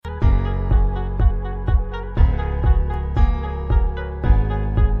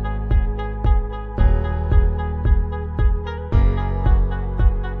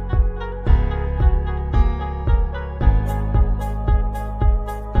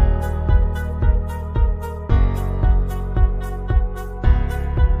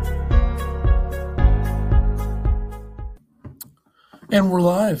And we're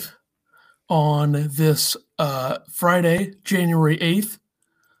live on this Friday, January 8th,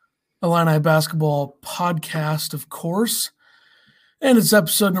 Illini Basketball Podcast, of course. And it's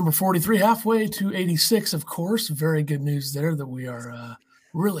episode number 43, halfway to 86, of course. Very good news there that we are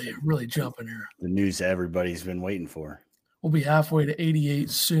really jumping here. The news everybody's been waiting for. We'll be halfway to 88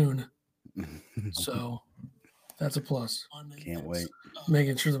 soon. So that's a plus. Can't wait.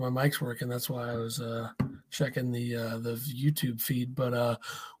 Making sure that my mic's working. That's why I was checking the YouTube feed. But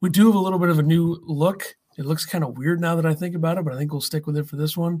we do have a little bit of a new look. It looks kind of weird now that I think about it, but I think we'll stick with it for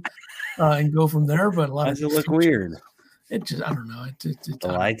this one and go from there. But a lot Does it look weird? It just, I don't know. The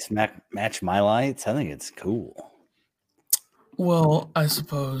lights match my lights. I think it's cool. Well, I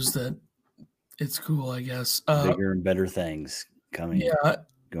suppose that it's cool, I guess. Bigger and better things coming. Yeah,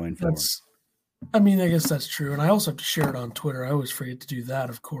 going forward. I mean, I guess that's true. And I also have to share it on Twitter. I always forget to do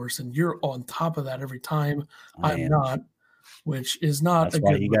that, of course. And you're on top of that every time. I'm not, which is not. That's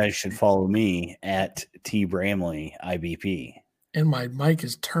why you guys should follow me at T Bramley IBP. And my mic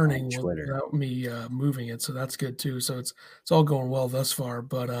is turning without me moving it, so that's good too. So it's all going well thus far.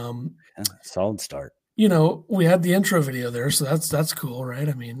 But solid start. You know, we had the intro video there, so that's cool, right?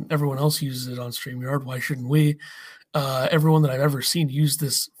 I mean, everyone else uses it on StreamYard. Why shouldn't we? Everyone that I've ever seen use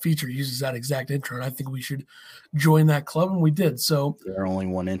this feature uses that exact intro, and I think we should join that club, and we did. So is there only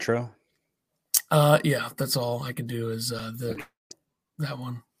one intro? Yeah, that's all I can do is that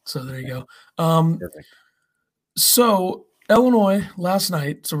one. So there you go. Perfect. So Illinois last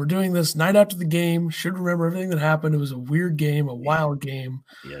night. So we're doing this night after the game. Should remember everything that happened. It was a weird game, a wild game.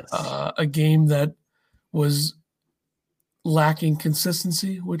 Yes. A game that was lacking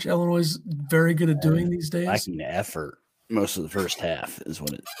consistency, which Illinois is very good at doing these days. Lacking effort most of the first half is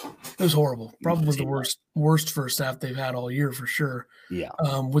when it was horrible. Probably the worst first half they've had all year for sure. Yeah.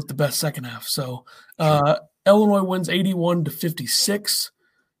 With the best second half. So Illinois wins 81-56.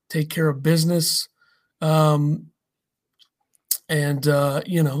 Take care of business. And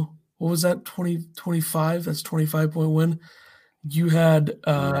you know, what was that? 20-25? That's 25-point win. You had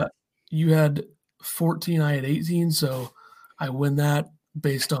 14, I had 18, so I win that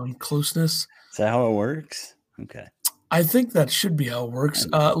based on closeness. Is that how it works? Okay. I think that should be how it works.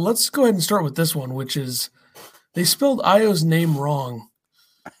 Let's go ahead and start with this one, which is they spelled Ayo's name wrong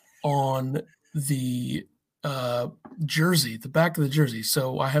on the jersey, the back of the jersey.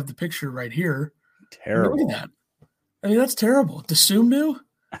 So I have the picture right here. Terrible. Look at that. I mean, that's terrible. Dosunmu?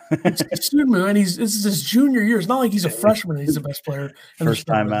 It's Dosunmu, and this is his junior year. It's not like he's a freshman and he's the best player. First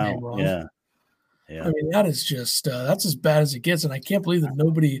time out. Yeah. I mean, that is just that's as bad as it gets. And I can't believe that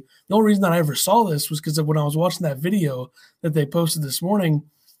the only reason that I ever saw this was because when I was watching that video that they posted this morning,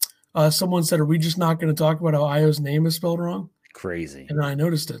 someone said, "Are we just not going to talk about how Ayo's name is spelled wrong?" Crazy. And I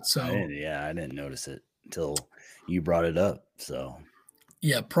noticed it. So I didn't notice it until you brought it up. So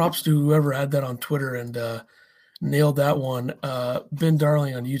yeah, props to whoever had that on Twitter and nailed that one. Ben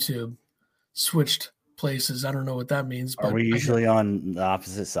Darling on YouTube switched places. I don't know what that means. Are we usually on the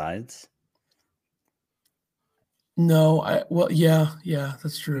opposite sides? No, yeah,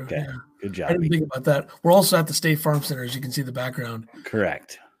 that's true. Okay, yeah. Good job. I didn't think about that. We're also at the State Farm Center, as you can see the background.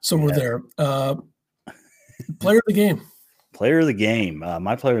 Correct. So we're there. Player of the game. Player of the game.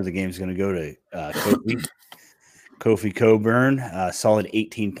 My player of the game is going to go to Kofi Coburn. Solid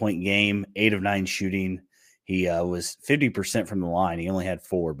 18-point game, 8 of 9 shooting. He was 50% from the line. He only had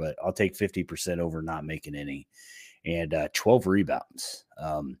 4, but I'll take 50% over not making any. And 12 rebounds.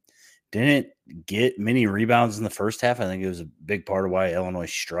 Didn't get many rebounds in the first half. I think it was a big part of why Illinois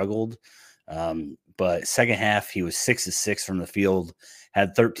struggled. But second half, he was 6 of 6 from the field,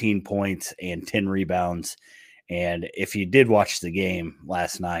 had 13 points and 10 rebounds. And if you did watch the game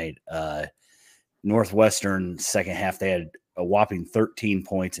last night, Northwestern second half, they had a whopping 13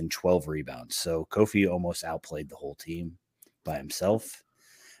 points and 12 rebounds. So Kofi almost outplayed the whole team by himself.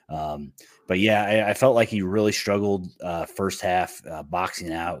 But yeah, I felt like he really struggled first half,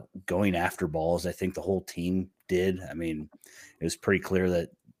 boxing out, going after balls. I think the whole team did. I mean, it was pretty clear that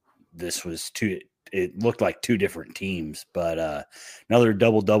this was it looked like two different teams, but another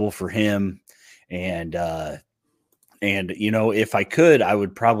double-double for him. And, you know, if I could, I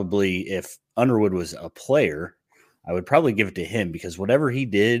would probably, if Underwood was a player, I would probably give it to him because whatever he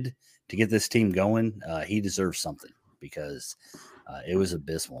did to get this team going, he deserves something because it was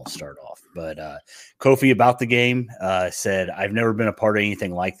abysmal to start off. But Kofi about the game said, "I've never been a part of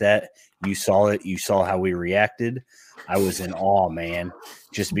anything like that. You saw it. You saw how we reacted. I was in awe, man.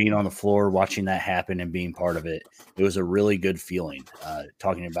 Just being on the floor, watching that happen and being part of it. It was a really good feeling."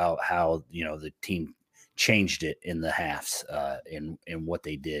 Talking about how, you know, the team changed it in the halves in what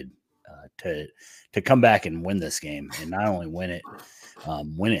they did to come back and win this game, and not only win it,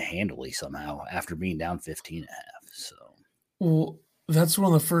 win it handily somehow after being down 15 and a half. So, well, that's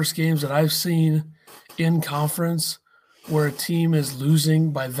one of the first games that I've seen in conference where a team is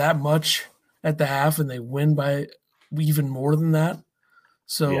losing by that much at the half and they win by even more than that.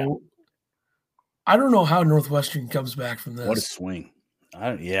 So I don't know how Northwestern comes back from this. What a swing.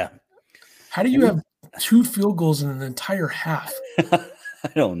 Yeah. How do you have 2 field goals in an entire half? I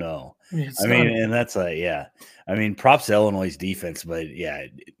don't know. And that's props to Illinois' defense, but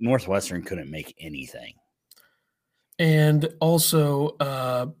Northwestern couldn't make anything. And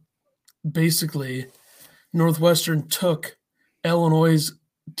also, basically, Northwestern took Illinois'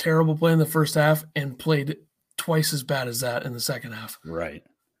 terrible play in the first half and played twice as bad as that in the second half. Right.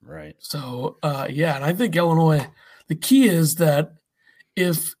 So, and I think Illinois, the key is that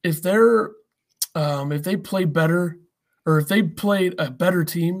if they play better, or if they played a better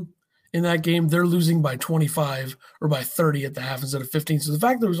team in that game, they're losing by 25 or by 30 at the half instead of 15. So the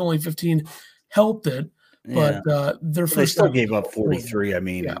fact there was only 15 helped it, but their first they still gave up 43. I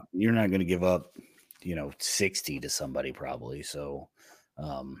mean, you're not going to give up, 60 to somebody probably. So,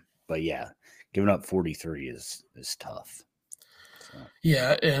 but yeah, giving up 43 is tough. So.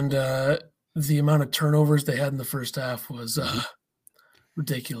 Yeah, and the amount of turnovers they had in the first half was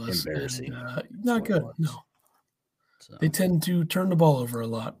ridiculous. Embarrassing. And, not good. No. So. They tend to turn the ball over a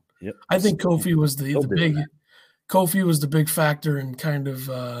lot. Yep. I think Kofi was the big factor in kind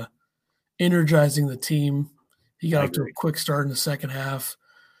of energizing the team. He got off to a quick start in the second half.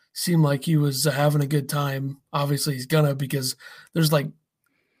 Seemed like he was having a good time. Obviously, he's gonna, because there's like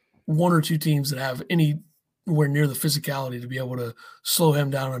 1 or 2 teams that have anywhere near the physicality to be able to slow him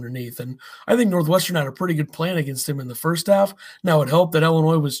down underneath. And I think Northwestern had a pretty good plan against him in the first half. Now, it helped that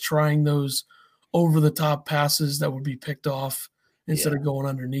Illinois was trying those over-the-top passes that would be picked off instead of going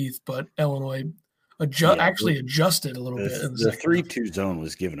underneath. But Illinois actually adjusted a little bit. The 3-2 zone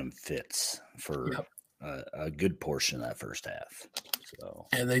was giving them fits for a good portion of that first half. So,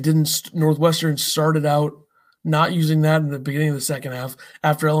 and they didn't. Northwestern started out not using that in the beginning of the second half.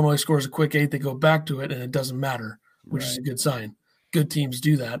 After Illinois scores a quick 8, they go back to it, and it doesn't matter, which is a good sign. Good teams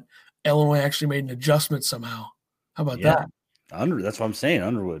do that. Illinois actually made an adjustment somehow. How about that? That's what I'm saying.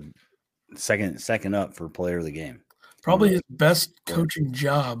 Underwood, second up for player of the game. Probably his best coaching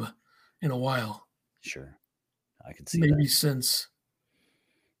job in a while. Sure. I can see maybe since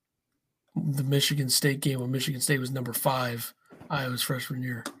the Michigan State game when Michigan State was number 5, Iowa's freshman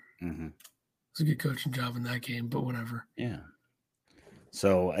year. Mm-hmm. It's a good coaching job in that game, but whatever. Yeah.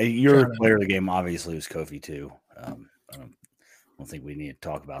 So your player of the game obviously was Kofi too. I don't think we need to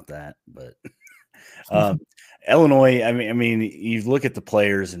talk about that, but Illinois. I mean, you look at the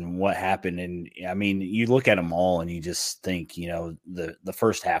players and what happened, and I mean, you look at them all, and you just think, the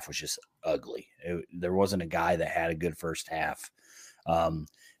first half was just ugly. There wasn't a guy that had a good first half.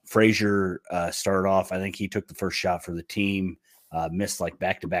 Frazier started off. I think he took the first shot for the team. Missed like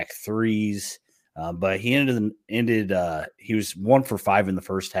back-to-back threes, but he he was 1 for 5 in the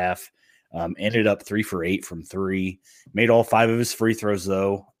first half. Ended up 3 for 8 from 3. Made all 5 of his free throws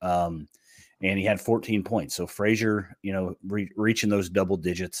though, and he had 14 points. So Frazier, reaching those double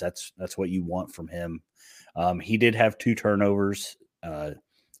digits, that's what you want from him. He did have 2 turnovers.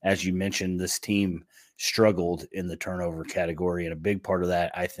 As you mentioned, this team struggled in the turnover category, and a big part of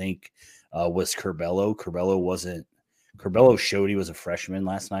that, I think, was Curbelo. Curbelo showed he was a freshman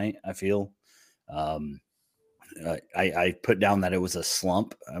last night, I feel. I put down that it was a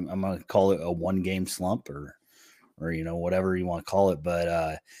slump. I'm going to call it a 1-game slump or whatever you want to call it,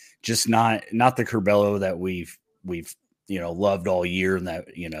 but just not the Curbelo that we've loved all year and that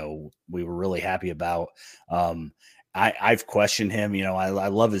we were really happy about. I've questioned him. I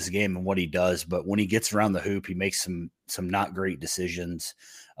love his game and what he does, but when he gets around the hoop, he makes some not great decisions.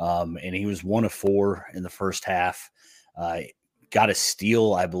 And he was 1 of 4 in the first half. Got a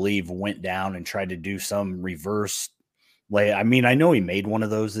steal, I believe, went down and tried to do some reverse lay. I mean, I know he made one of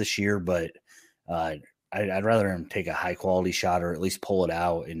those this year, but I'd rather him take a high quality shot or at least pull it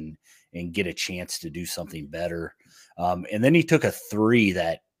out and get a chance to do something better. And then he took a 3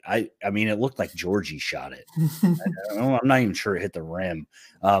 that I mean, it looked like Georgie shot it. I'm not even sure it hit the rim.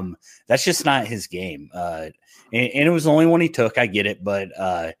 That's just not his game. And it was the only one he took. I get it, but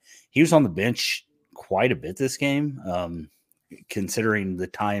he was on the bench quite a bit this game, considering the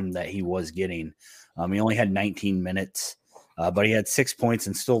time that he was getting. He only had 19 minutes, but he had 6 points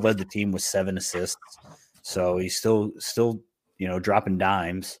and still led the team with 7 assists. So he's still dropping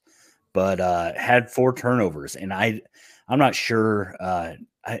dimes, but had 4 turnovers. And I'm not sure.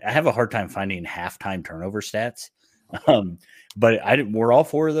 I have a hard time finding halftime turnover stats, but were all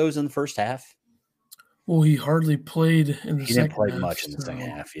 4 of those in the first half? Well, he hardly played in the He didn't second play half. much in the So second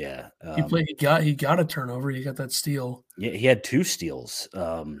half. Yeah. He got a turnover. He got that steal. Yeah, he had 2 steals.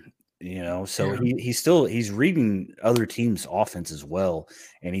 So Yeah. he's reading other teams' offense as well,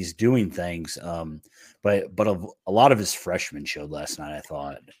 and he's doing things. But a lot of his freshmen showed last night, I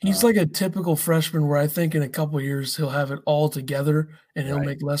thought. He's like a typical freshman where I think in a couple of years he'll have it all together and he'll Right.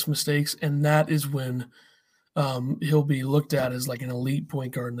 make less mistakes, and that is when he'll be looked at as like an elite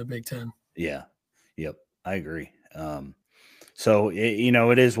point guard in the Big Ten. Yeah. Yep. I agree. So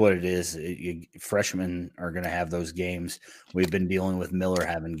it is what it is. Freshmen are going to have those games. We've been dealing with Miller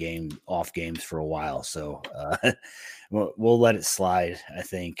having off games for a while, so we'll let it slide. I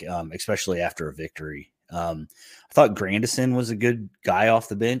think, especially after a victory. I thought Grandison was a good guy off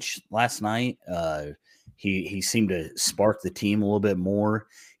the bench last night. He seemed to spark the team a little bit more.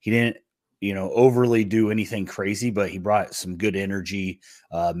 He didn't, overly do anything crazy, but he brought some good energy.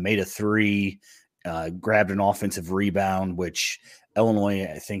 Made a 3. Grabbed an offensive rebound, which Illinois,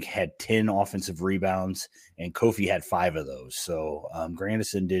 I think, had 10 offensive rebounds, and Kofi had 5 of those. So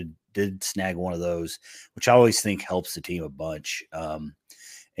Grandison did snag one of those, which I always think helps the team a bunch.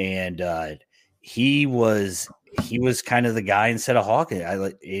 He was kind of the guy instead of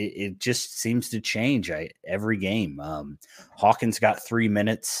Hawkins. It just seems to change every game. Hawkins got 3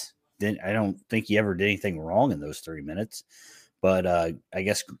 minutes. Then I don't think he ever did anything wrong in those 3 minutes, but I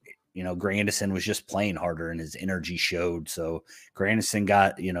guess Grandison was just playing harder and his energy showed. So Grandison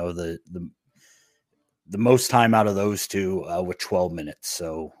got the most time out of those 2 with 12 minutes.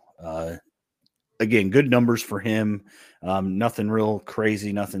 So again, good numbers for him. Nothing real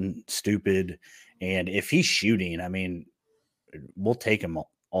crazy, nothing stupid. And if he's shooting, I mean, we'll take him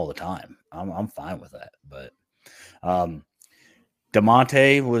all the time. I'm fine with that. But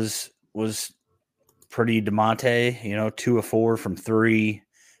DeMonte was pretty DeMonte, 2 of 4 from 3.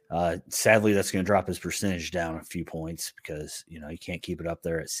 Sadly, that's going to drop his percentage down a few points because, you can't keep it up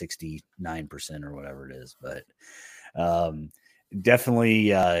there at 69% or whatever it is. But definitely,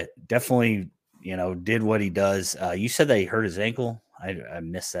 did what he does. You said that he hurt his ankle. I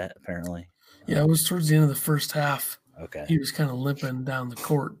missed that apparently. Yeah, it was towards the end of the first half. Okay. He was kind of limping down the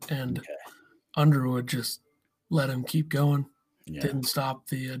court, and Underwood just let him keep going. Yeah. Didn't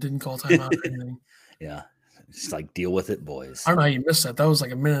call timeout or anything. Yeah. Just like, deal with it, boys. I don't know how you missed that. That was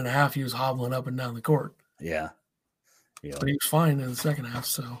like a minute and a half. He was hobbling up and down the court. Yeah. But he was fine in the second half.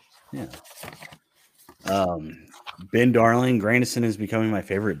 So, yeah. Ben Darling, Grandison is becoming my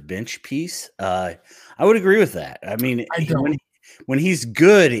favorite bench piece. I would agree with that. I mean, when he's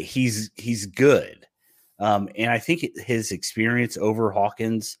good, he's good. And I think his experience over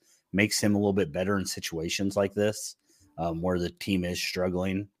Hawkins makes him a little bit better in situations like this, where the team is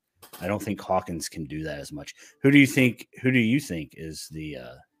struggling. I don't think Hawkins can do that as much. Who do you think is the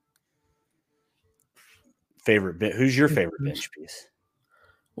favorite? Who's your favorite bench piece?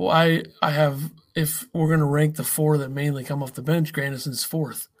 Well, I have, if we're going to rank the 4 that mainly come off the bench, Grandison's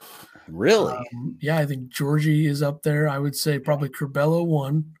 4th. Really? Yeah, I think Georgie is up there. I would say probably Curbelo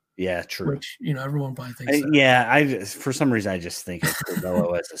 1. Yeah, true. Which, everyone probably thinks that. Yeah, for some reason I just think of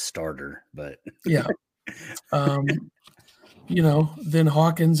Curbelo as a starter, but yeah. Then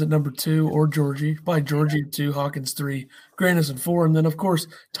Hawkins at number 2 or Georgie. Probably Georgie 2, Hawkins 3, Grandison 4, and then of course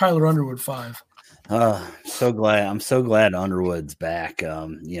Tyler Underwood 5. I'm so glad Underwood's back.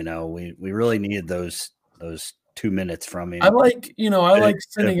 We really needed those 2 minutes from him. I like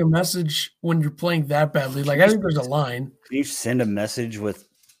sending a message when you're playing that badly. Like, I think there's a line. Can you send a message with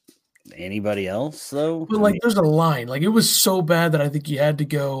anybody else though? But there's a line. Like, it was so bad that I think you had to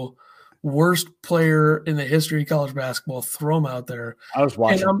go worst player in the history of college basketball, throw him out there. I was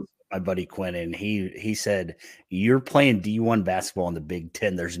watching my buddy Quinn, and he said, you're playing D1 basketball in the Big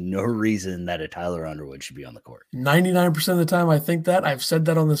Ten. There's no reason that a Tyler Underwood should be on the court. 99% of the time I think that. I've said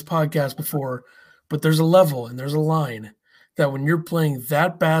that on this podcast before, but there's a level and there's a line that when you're playing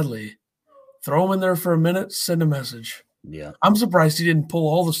that badly, throw him in there for a minute, send a message. Yeah. I'm surprised he didn't pull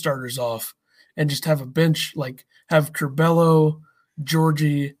all the starters off and just have a bench, like have Curbelo,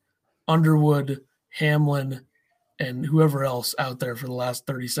 Georgie, Underwood, Hamlin, and whoever else out there for the last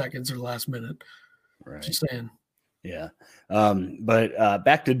 30 seconds or the last minute. Right. Just saying. Yeah. But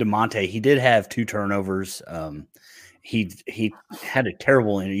back to DeMonte, he did have 2 turnovers. He had a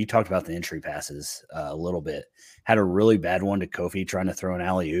terrible, you talked about the entry passes a little bit, had a really bad one to Kofi trying to throw an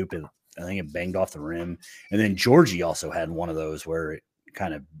alley-oop, and I think it banged off the rim. And then Georgie also had one of those where it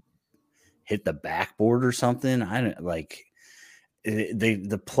kind of hit the backboard or something. I don't like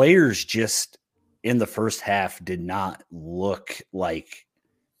the players just in the first half did not look like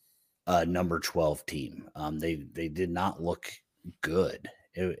a number 12 team. They did not look good.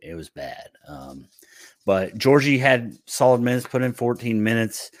 it was bad. But Georgie had solid minutes, put in 14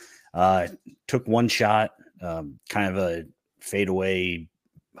 minutes, took one shot, kind of a fadeaway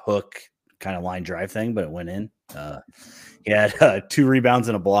hook kind of line drive thing, but it went in. He had 2 rebounds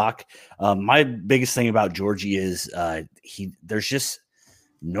and a block. My biggest thing about Georgie is there's just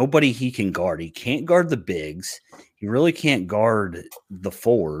nobody he can guard. He can't guard the bigs. He really can't guard the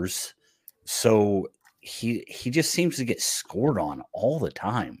fours. So he just seems to get scored on all the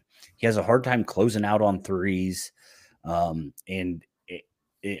time. He has a hard time closing out on threes. And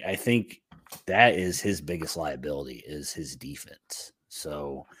I think that is his biggest liability is his defense.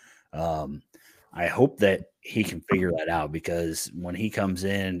 So I hope that he can figure that out, because when he comes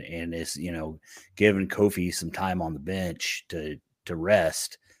in and is, giving Kofi some time on the bench to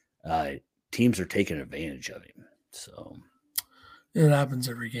rest, teams are taking advantage of him. So it happens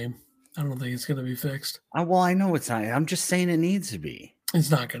every game. I don't think it's going to be fixed. Well, I know it's not. I'm just saying it needs to be. It's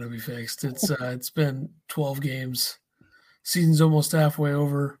not going to be fixed. It's been 12 games. Season's almost halfway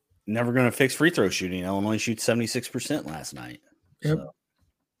over. Never going to fix free throw shooting. Illinois shoots 76% last night. Yep.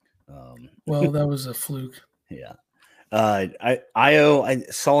 So, well, that was a fluke. Yeah. Io,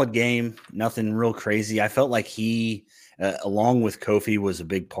 solid game. Nothing real crazy. I felt like he, along with Kofi, was a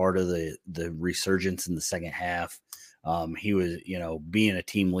big part of the resurgence in the second half. He was, being a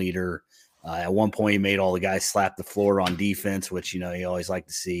team leader. At one point, he made all the guys slap the floor on defense, which, you always like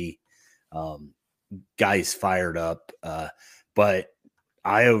to see guys fired up. But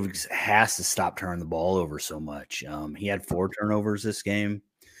Io has to stop turning the ball over so much. He had 4 turnovers this game.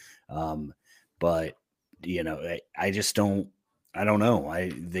 But, I just don't – I don't know.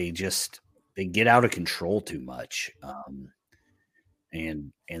 They get out of control too much.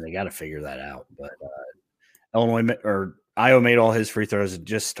 And they got to figure that out. But Illinois or Io made all his free throws.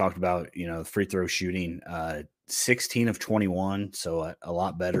 Just talked about, free throw shooting, 16 of 21. So a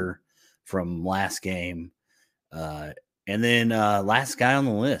lot better from last game. And then last guy on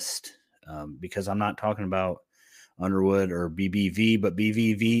the list, because I'm not talking about Underwood or BBV, but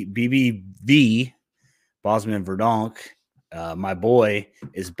BBV, Bosman Verdonk. My boy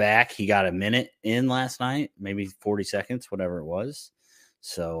is back. He got a minute in last night, maybe 40 seconds, whatever it was.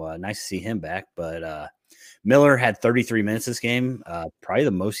 So nice to see him back. But Miller had 33 minutes this game, probably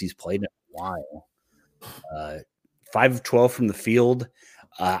the most he's played in a while. 5 of 12 from the field.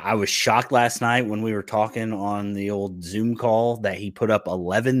 I was shocked last night when we were talking on the old Zoom call that he put up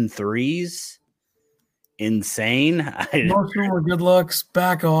 11 threes. Insane. Most of them were good looks.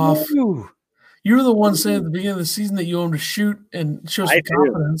 Back off. Ooh. You were the one saying at the beginning of the season that you owned to shoot and show some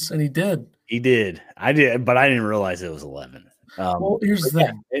confidence, and he did. He did. I did, but I didn't realize it was 11. Well, here's the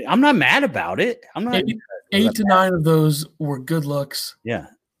thing. I'm not mad about it. I'm not. 8 to 9 of those were good looks. Yeah.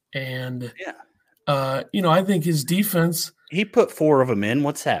 And, I think his defense. He put 4 of them in.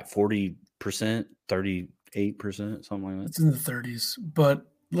 What's that? 40%, 38%, something like that? It's in the 30s. But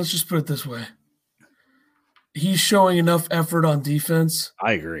let's just put it this way. He's showing enough effort on defense.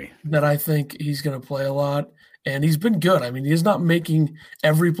 I agree. That I think he's going to play a lot. And he's been good. I mean, he's not making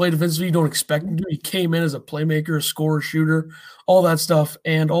every play defensively. You don't expect him to. He came in as a playmaker, a scorer, shooter, all that stuff.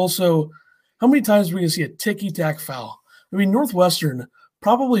 And also, how many times are we going to see a ticky-tack foul? I mean, Northwestern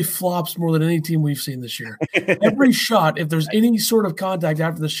probably flops more than any team we've seen this year. Every shot, if there's any sort of contact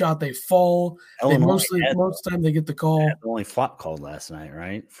after the shot, they fall. Most of the time they get the call. The only flop called last night,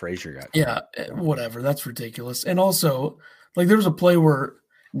 right? Frazier got called. Yeah, whatever. That's ridiculous. And also, there was a play where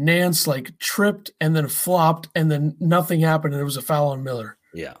Nance tripped and then flopped and then nothing happened and it was a foul on Miller.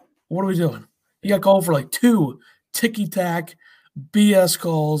 Yeah. What are we doing? You got called for 2 ticky-tack BS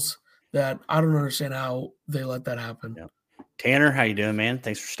calls that I don't understand how they let that happen. Yeah. Tanner, how you doing, man?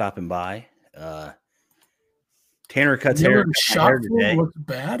 Thanks for stopping by. Tanner cuts hair today. Looks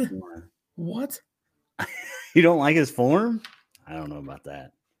bad. What? You don't like his form? I don't know about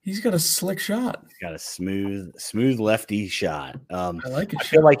that. He's got a slick shot. He's got a smooth lefty shot. I like it. I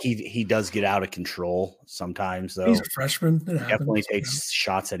feel like he does get out of control sometimes, though. He's a freshman. It definitely takes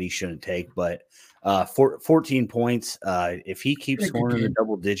shots that he shouldn't take, but 14 points. If he keeps scoring in the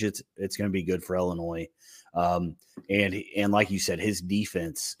double digits, it's going to be good for Illinois. And like you said, his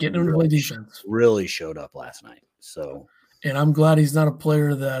defense getting him to play defense really showed up last night. So, and I'm glad he's not a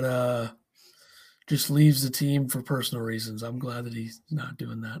player that just leaves the team for personal reasons. I'm glad that he's not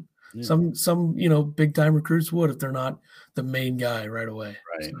doing that. Yeah. Some big time recruits would if they're not the main guy right away.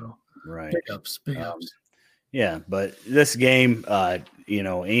 Right. So, right. Big ups. Yeah, but this game,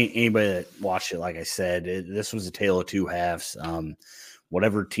 anybody that watched it, like I said, this was a tale of two halves.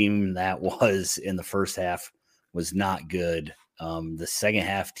 Whatever team that was in the first half was not good. The second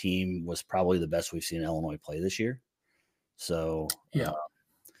half team was probably the best we've seen Illinois play this year. So, yeah,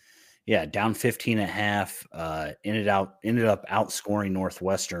 Yeah, down 15 at half. Ended up outscoring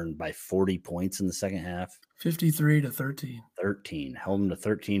Northwestern by 40 points in the second half. 53-13. 13. Held them to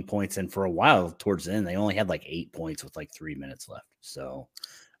 13 points. And for a while towards the end, they only had like 8 points with like 3 minutes left. So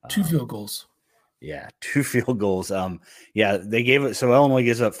 2 field goals. Yeah, 2 field goals. Yeah, they gave it. So Illinois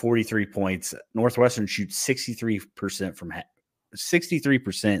gives up 43 points. Northwestern shoots 63% from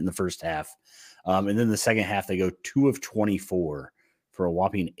 63% in the first half. And then the second half, they go 2 of 24 for a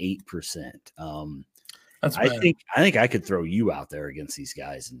whopping 8%. That's I bad. think I could throw you out there against these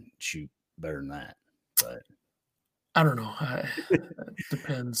guys and shoot better than that. But I don't know. It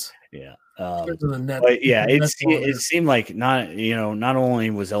depends. Yeah. Depends on the net. But yeah, the net it seemed like not only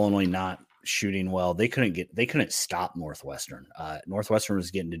was Illinois not shooting well, they couldn't stop Northwestern. Northwestern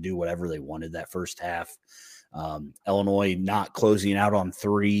was getting to do whatever they wanted that first half. Illinois not closing out on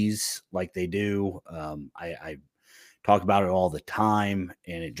threes like they do. I talk about it all the time,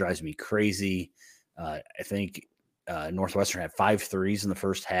 and it drives me crazy. I think Northwestern had 5 threes in the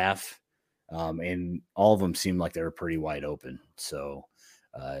first half, and all of them seemed like they were pretty wide open. So,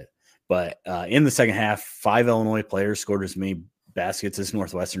 but in the second half, 5 Illinois players scored as many baskets as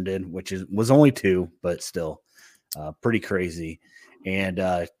Northwestern did, which was only 2, but still pretty crazy.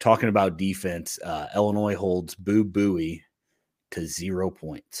 And talking about defense, Illinois holds Boo Buie to 0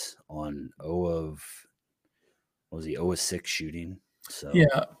 points on 0 of 6 shooting. So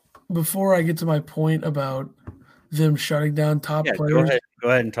yeah. Before I get to my point about them shutting down top players, go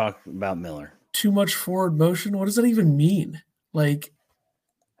ahead and talk about Miller. Too much forward motion. What does that even mean? Like,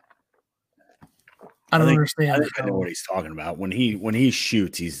 I don't understand. I know what he's talking about. When he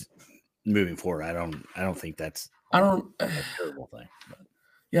shoots, he's moving forward. I don't think that's a terrible thing. But.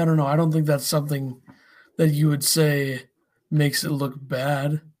 Yeah, I don't know. I don't think that's something that you would say makes it look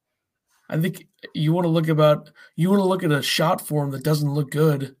bad. I think you want to look at a shot form that doesn't look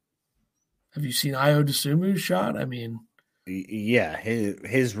good. Have you seen Ayo Dosunmu's shot? I mean, yeah,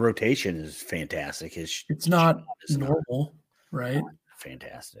 his rotation is fantastic. It's not normal, right?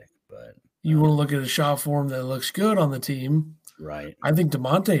 Fantastic, but you want to look at a shot form that looks good on the team, right? I think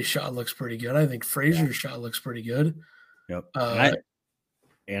DeMonte's shot looks pretty good. I think Frazier's shot looks pretty good. Yep.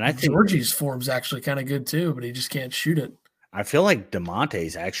 And I think Georgie's form's actually kind of good too, but he just can't shoot it. I feel like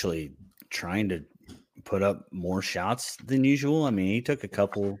DeMonte's actually trying to put up more shots than usual. I mean, he took a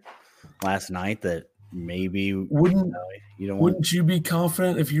couple last night that maybe wouldn't you be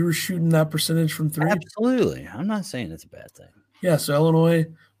confident if you were shooting that percentage from 3? Absolutely. I'm not saying it's a bad thing. Yeah, so Illinois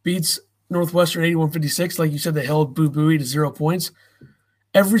beats Northwestern 81-56. Like you said, they held Boo Buie to 0 points.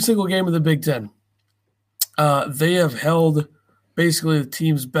 Every single game of the Big Ten, they have held basically the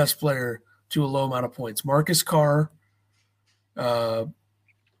team's best player to a low amount of points. Marcus Carr,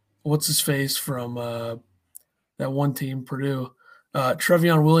 what's his face from that one team, Purdue.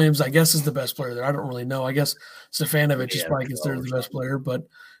 Trevion Williams, I guess, is the best player there. I don't really know. I guess Stefanovic is probably considered the best player, but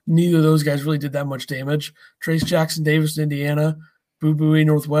neither of those guys really did that much damage. Trace Jackson Davis, Indiana, Boo Buie,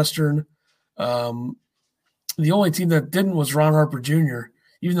 Northwestern. The only team that didn't was Ron Harper Jr.,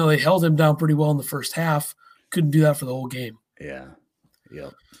 even though they held him down pretty well in the first half, couldn't do that for the whole game. Yeah.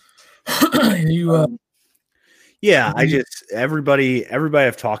 Yep. Everybody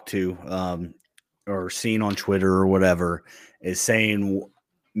I've talked to or seen on Twitter or whatever is saying,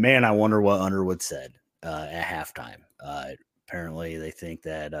 man, I wonder what Underwood said at halftime. Apparently they think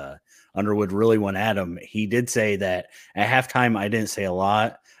that Underwood really went at him. He did say that at halftime, I didn't say a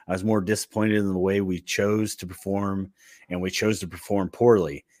lot. I was more disappointed in the way we chose to perform, and we chose to perform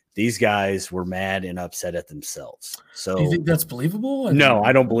poorly. These guys were mad and upset at themselves. So do you think that's believable? No,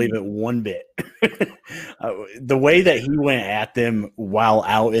 I don't believe it one bit. The way that he went at them while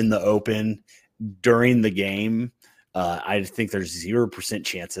out in the open during the game, I think there's 0%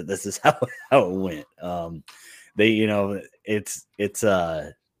 chance that this is how it went.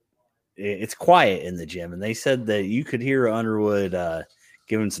 It's quiet in the gym, and they said that you could hear Underwood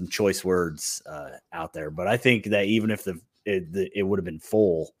giving some choice words out there. But I think that even if it would have been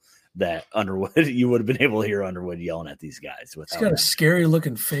full, that Underwood, you would have been able to hear Underwood yelling at these guys. He's got a scary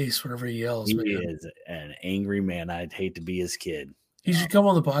looking face whenever he yells. He is an angry man. I'd hate to be his kid. He should come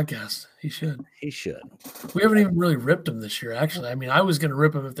on the podcast. He should. He should. We haven't even really ripped him this year, actually. I mean, I was going to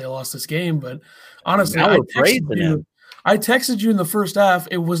rip him if they lost this game, but honestly, I texted you in the first half.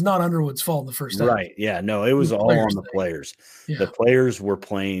 It was not Underwood's fault in the first half. Right. Yeah. No, it was all on the players. Yeah. The players were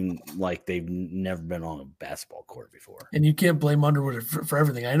playing like they've never been on a basketball court before. And you can't blame Underwood for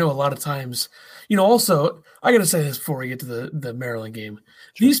everything. I know a lot of times, also, I got to say this before we get to the Maryland game.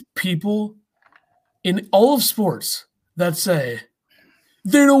 Sure. These people in all of sports that say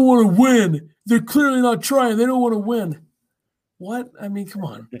they don't want to win, they're clearly not trying, they don't want to win. What? I mean, come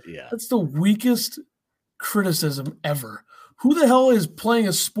on. Yeah. That's the weakest criticism ever. Who the hell is playing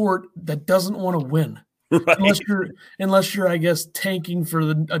a sport that doesn't want to win? Right. Unless you're, I guess, tanking for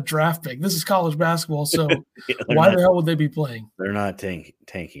a draft pick. This is college basketball, so Yeah, why the hell would they be playing? They're not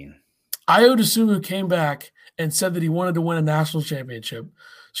tanking. Ayo Dosunmu came back and said that he wanted to win a national championship.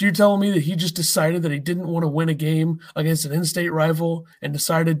 So you're telling me that he just decided that he didn't want to win a game against an in-state rival and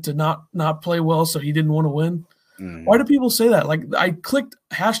decided to not play well, so he didn't want to win? Mm-hmm. Why do people say that? Like, I clicked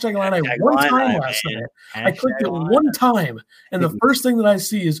hashtag Illini one time last night. I clicked it one time, and the first thing that I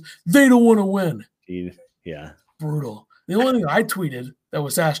see is they don't want to win. Yeah. Brutal. The only thing I tweeted that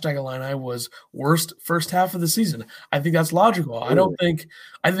was hashtag Illini was worst first half of the season. I think that's logical. I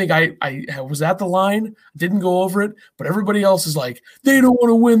think I was at the line, didn't go over it, but everybody else is like, they don't want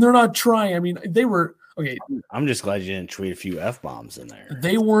to win. They're not trying. I mean, they were okay. I'm just glad you didn't tweet a few F-bombs in there.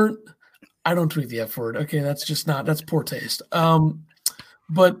 They weren't. I don't tweet the F word. Okay, that's poor taste.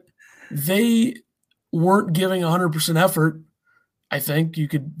 But they weren't giving 100% effort. I think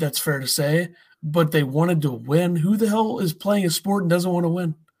that's fair to say. But they wanted to win. Who the hell is playing a sport and doesn't want to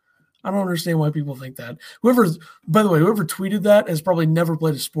win? I don't understand why people think that. By the way, whoever tweeted that has probably never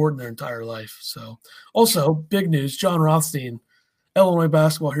played a sport in their entire life. So, also, big news, Jon Rothstein, Illinois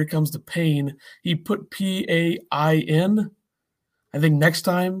basketball, here comes the pain. He put PAIN. I think next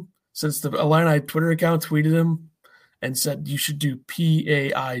time, since the Illini Twitter account tweeted him and said you should do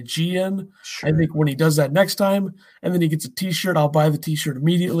PAIGN. Sure. I think when he does that next time, and then he gets a T-shirt, I'll buy the T-shirt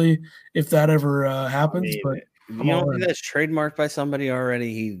immediately if that ever happens. I mean, but you don't think that's trademarked by somebody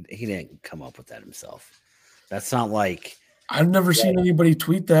already? He didn't come up with that himself. That's not like I've never seen anybody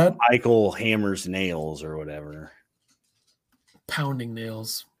tweet that. Michael hammers nails or whatever. Pounding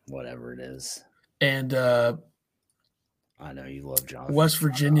nails. Whatever it is. And I know you love Jonathan. West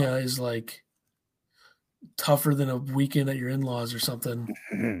Virginia is like tougher than a weekend at your in-laws or something.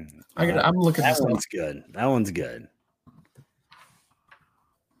 I'm looking at that one's good. That one's good.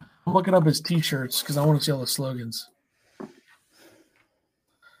 I'm looking up his T-shirts because I want to see all the slogans.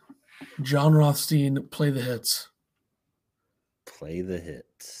 Jon Rothstein, play the hits. Play the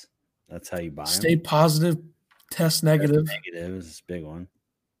hits. That's how you buy them. Stay positive, test negative. Test negative is a big one.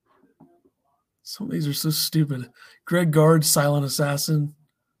 Some of these are so stupid. Greg Gard, silent assassin.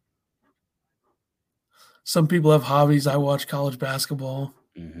 Some people have hobbies. I watch college basketball.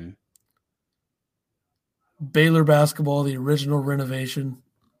 Mm-hmm. Baylor basketball, the original renovation.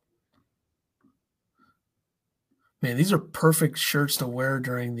 Man, these are perfect shirts to wear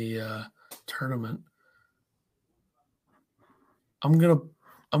during the tournament. I'm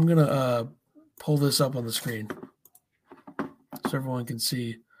gonna pull this up on the screen so everyone can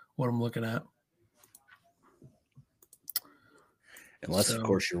see what I'm looking at. Unless, of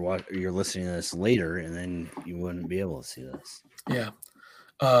course, you're listening to this later, and then you wouldn't be able to see this. Yeah.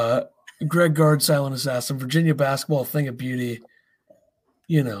 Greg Gard, silent assassin. Virginia basketball, thing of beauty.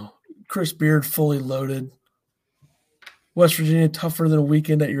 You know, Chris Beard, fully loaded. West Virginia, tougher than a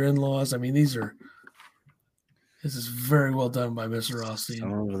weekend at your in-laws. I mean, this is very well done by Mr. Rothstein.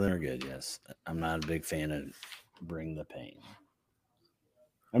 Some of them are good, yes. I'm not a big fan of Bring the Pain.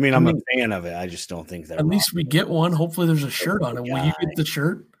 I mean, I'm a fan of it. I just don't think that. At least we get one. Hopefully, there's a shirt on it. Will you get the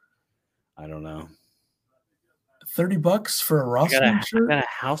shirt? I don't know. $30 for a Rothstein shirt? I got a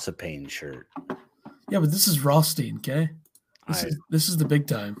House of Pain shirt. Yeah, but this is Rothstein, okay? This is the big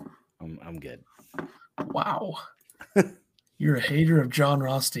time. I'm good. Wow. You're a hater of Jon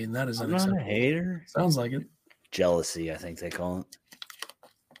Rothstein. That is unacceptable. I'm not a hater. Sounds like it. Jealousy, I think they call it.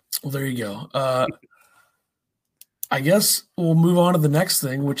 Well, there you go. I guess we'll move on to the next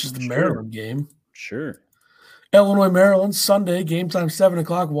thing, which is the Maryland game. Sure. Illinois, Maryland, Sunday, game time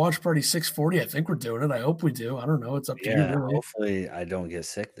 7:00, watch party 6:40. I think we're doing it. I hope we do. I don't know. It's up to you. Really. Hopefully I don't get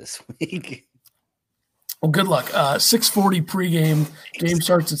sick this week. Well, good luck. 6:40 pregame. Game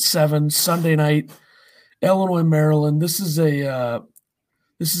starts at 7, Sunday night. Illinois, Maryland. This is a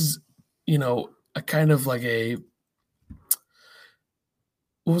kind of like a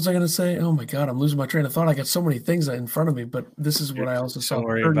what was I going to say? Oh my God, I'm losing my train of thought. I got so many things in front of me, but this is what I also saw.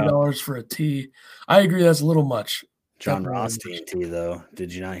 $30 for a tee. I agree. That's a little much. Jon Rothstein tee, though.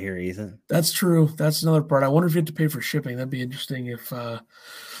 Did you not hear Ethan? That's true. That's another part. I wonder if you had to pay for shipping. That'd be interesting if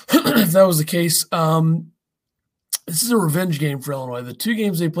if that was the case. This is a revenge game for Illinois. The two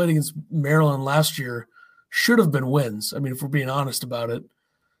games they played against Maryland last year should have been wins. I mean, if we're being honest about it.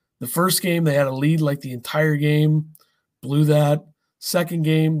 The first game, they had a lead like the entire game, blew that. Second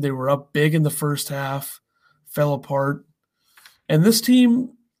game, they were up big in the first half, fell apart. And this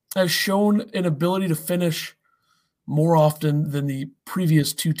team has shown an ability to finish more often than the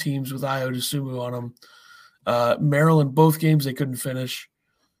previous two teams with Ayo Dosunmu on them. Maryland, both games they couldn't finish.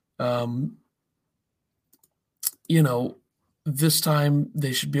 This time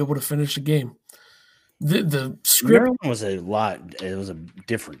they should be able to finish the game. The script. Maryland was it was a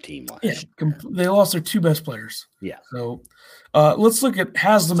different team last year. They lost their two best players. Yeah. So let's look at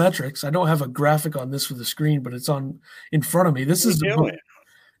Haslametrics. I don't have a graphic on this for the screen, but it's in front of me. This is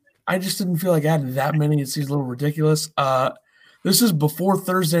I just didn't feel like adding that many. It seems a little ridiculous. This is before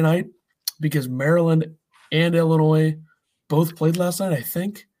Thursday night because Maryland and Illinois both played last night, I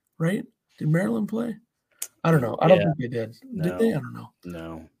think, right? Did Maryland play? I don't know. I don't think they did. No. Did they? I don't know.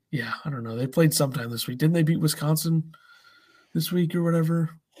 No. Yeah, I don't know. They played sometime this week. Didn't they beat Wisconsin this week or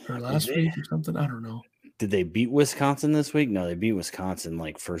whatever? Or last week or something? I don't know. Did they beat Wisconsin this week? No, they beat Wisconsin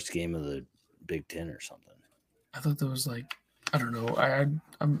like first game of the Big Ten or something. I thought that was like, I don't know.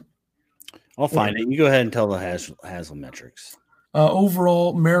 I'll find it. You go ahead and tell the Haslametrics.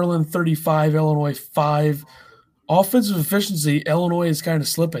 Overall, Maryland 35, Illinois 5. Offensive efficiency, Illinois is kind of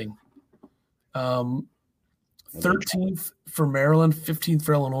slipping. 13th for Maryland, 15th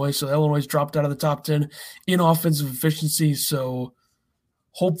for Illinois. So Illinois dropped out of the top 10 in offensive efficiency. So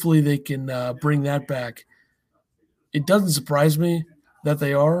hopefully they can bring that back. It doesn't surprise me that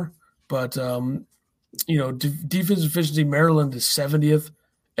they are, but defensive efficiency, Maryland is 70th,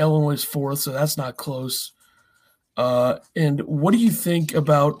 Illinois is 4th, so that's not close. And what do you think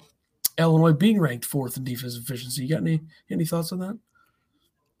about Illinois being ranked 4th in defensive efficiency? You got any thoughts on that?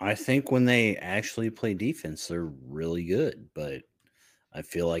 I think when they actually play defense, they're really good. But I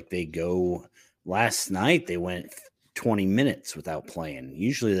feel like last night they went 20 minutes without playing.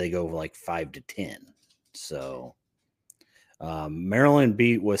 Usually they go like 5 to 10. So Maryland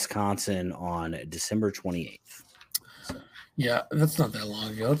beat Wisconsin on December 28th. Yeah, that's not that long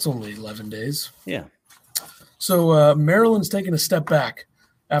ago. It's only 11 days. Yeah. So Maryland's taking a step back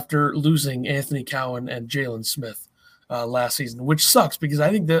after losing Anthony Cowan and Jalen Smith last season, which sucks because I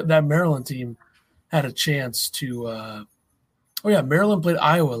think that Maryland team had a chance to Maryland played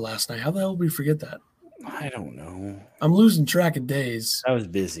Iowa last night. How the hell did we forget that? I don't know. I'm losing track of days. I was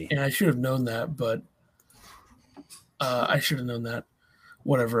busy. And I should have known that, but I should have known that.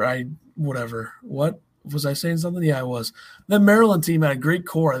 Whatever. What? Was I saying something? Yeah, I was. The Maryland team had a great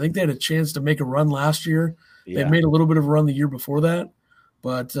core. I think they had a chance to make a run last year. Yeah. They made a little bit of a run the year before that.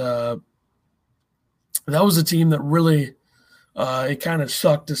 But that was a team that really it kind of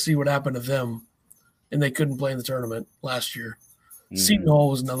sucked to see what happened to them, and they couldn't play in the tournament last year. Mm-hmm. Seton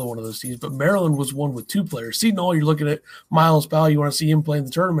Hall was another one of those teams, but Maryland was one with two players. Seton Hall, you're looking at Miles Powell. You want to see him play in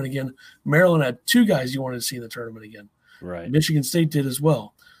the tournament again. Maryland had two guys you wanted to see in the tournament again. Right. Michigan State did as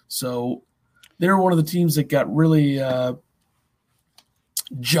well. So they're one of the teams that got really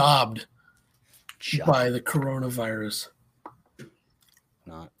jobbed by the coronavirus.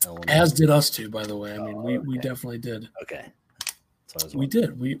 Not Illinois. As did us too, by the way. I mean, we definitely did. Okay. We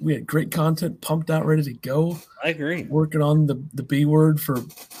did. We had great content pumped out, ready to go. I agree. Working on the B word for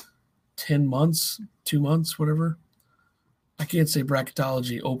 10 months, 2 months, whatever. I can't say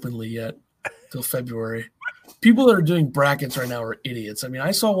bracketology openly yet till February. People that are doing brackets right now are idiots. I mean,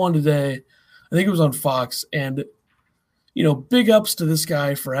 I saw one today. I think it was on Fox, and big ups to this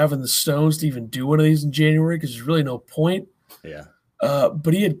guy for having the stones to even do one of these in January because there's really no point. Yeah.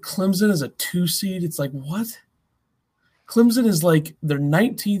 But he had Clemson as a 2 seed. It's like, what? Clemson is like they're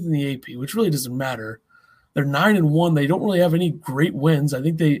 19th in the AP, which really doesn't matter. They're 9-1. They don't really have any great wins. I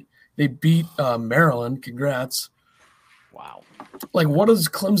think they beat Maryland. Congrats. Wow. Like, what is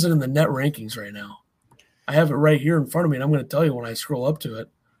Clemson in the net rankings right now? I have it right here in front of me, and I'm going to tell you when I scroll up to it.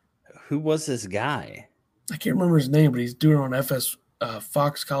 Who was this guy? I can't remember his name, but he's doing it on FS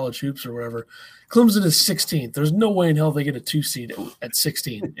Fox College Hoops or whatever. Clemson is 16th. There's no way in hell they get a 2 seed at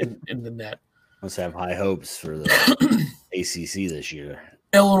 16 in the net. Must have high hopes for the ACC this year.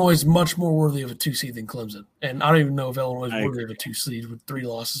 Illinois is much more worthy of a 2 seed than Clemson. And I don't even know if Illinois is worthy of a 2 seed with 3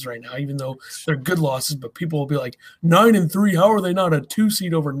 losses right now, even though they're good losses. But people will be like, 9-3, how are they not a 2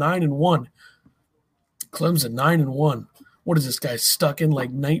 seed over 9-1? Clemson, 9-1. What is this guy stuck in like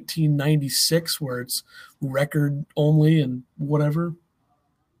 1996 where it's record only and whatever?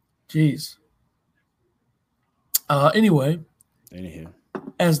 Jeez. Anywho,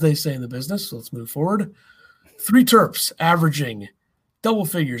 as they say in the business, so let's move forward. 3 Terps averaging double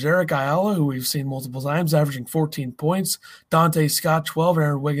figures. Eric Ayala, who we've seen multiple times, averaging 14 points. Dante Scott, 12.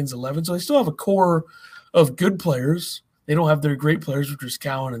 Aaron Wiggins, 11. So they still have a core of good players. They don't have their great players, which was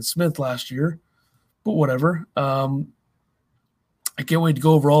Cowan and Smith last year. But whatever. I can't wait to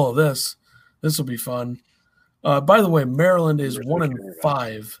go over all of this. This will be fun. By the way, Maryland is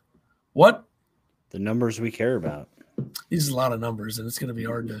 1-5. What? The numbers we care about. These are a lot of numbers, and it's going to be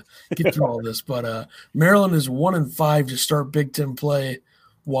hard to get through all this. But Maryland is 1-5 to start Big Ten play,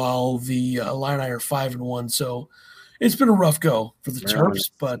 while the Illini are 5-1. So it's been a rough go for the Terps,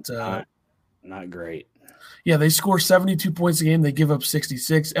 but not great. Yeah, they score 72 points a game. They give up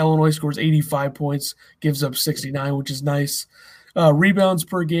 66. Illinois scores 85 points, gives up 69, which is nice. Rebounds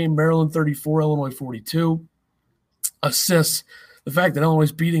per game, Maryland 34, Illinois 42. Assists, the fact that Illinois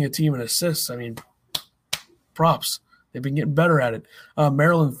is beating a team in assists, I mean, props. They've been getting better at it.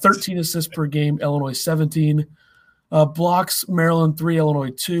 Maryland 13 assists per game, Illinois 17. Blocks, Maryland 3,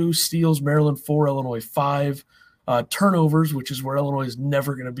 Illinois 2. Steals, Maryland 4, Illinois 5. Turnovers, which is where Illinois is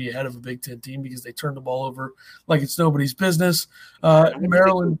never going to be ahead of a Big Ten team because they turn the ball over like it's nobody's business.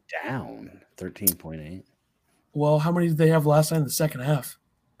 Maryland down 13.8. Well, how many did they have last night in the second half?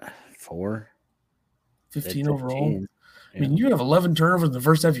 4. 15 overall. Yeah. I mean, you have 11 turnovers in the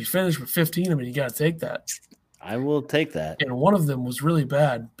first half. You finish with 15. I mean, you got to take that. I will take that. And one of them was really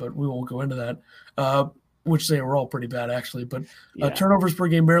bad, but we won't go into that. Which they were all pretty bad, actually. But turnovers per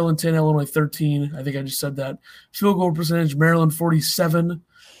game, Maryland 10, Illinois 13. I think I just said that. Field goal percentage, Maryland 47,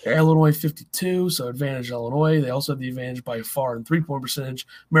 Illinois 52, so advantage Illinois. They also have the advantage by far in three-point percentage,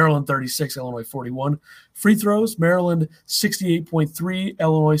 Maryland 36, Illinois 41. Free throws, Maryland 68.3,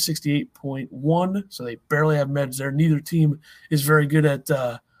 Illinois 68.1, so they barely have meds there. Neither team is very good at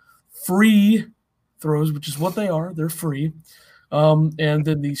free throws, which is what they are. They're free. And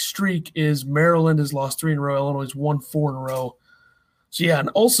then the streak is Maryland has lost 3 in a row. Illinois has won 4 in a row. So, yeah, and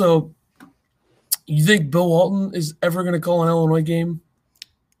also, you think Bill Walton is ever going to call an Illinois game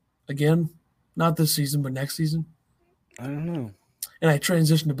again? Not this season, but next season? I don't know. And I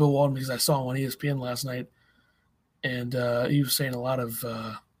transitioned to Bill Walton because I saw him on ESPN last night, and he was saying a lot of,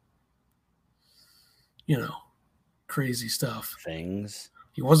 crazy stuff. Things.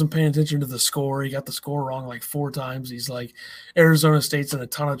 He wasn't paying attention to the score. He got the score wrong like 4 times. He's like, Arizona State's in a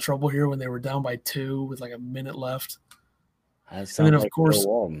ton of trouble here when they were down by 2 with like a minute left. And then, of course,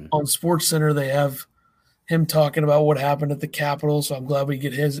 on SportsCenter, they have him talking about what happened at the Capitol. So I'm glad we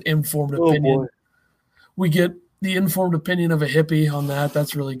get his informed opinion. Boy. We get the informed opinion of a hippie on that.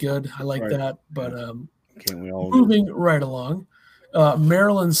 That's really good. I like that. But moving right along,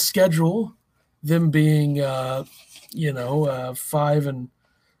 Maryland's schedule, them being,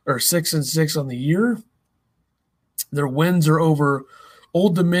 6-6 on the year. Their wins are over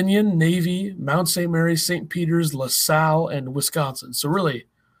Old Dominion, Navy, Mount St. Mary's, St. Peter's, LaSalle, and Wisconsin. So really,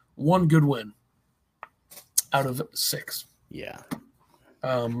 one good win out of 6. Yeah.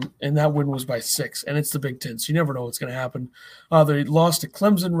 And that win was by 6, and it's the Big Ten, so you never know what's going to happen. They lost to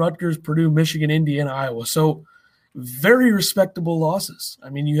Clemson, Rutgers, Purdue, Michigan, Indiana, Iowa. So very respectable losses. I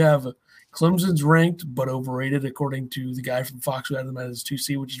mean, you have Clemson's ranked but overrated, according to the guy from Fox who had them as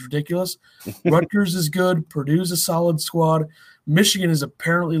 2C, which is ridiculous. Rutgers is good. Purdue's a solid squad. Michigan is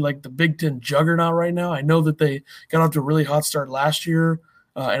apparently like the Big Ten juggernaut right now. I know that they got off to a really hot start last year,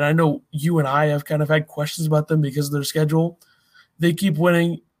 and I know you and I have kind of had questions about them because of their schedule. They keep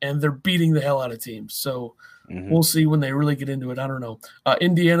winning, and they're beating the hell out of teams. So we'll see when they really get into it. I don't know.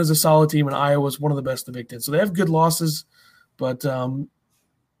 Indiana's a solid team, and Iowa's one of the best in the Big Ten. So they have good losses, but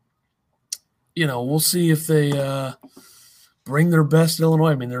we'll see if they bring their best to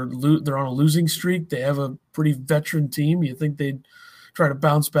Illinois. I mean, they're on a losing streak. They have a pretty veteran team. You think they'd try to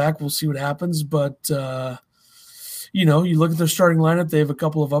bounce back. We'll see what happens. But, you look at their starting lineup. They have a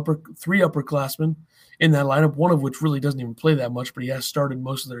couple of 3 upperclassmen in that lineup, one of which really doesn't even play that much, but he has started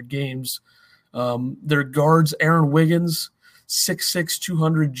most of their games. Their guards, Aaron Wiggins, 6'6",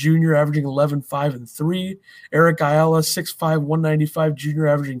 200 junior, averaging 11, 5, and 3. Eric Ayala, 6'5", 195 junior,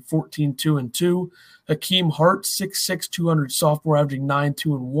 averaging 14, 2, and 2. Hakeem Hart, 6'6", 200 sophomore, averaging 9,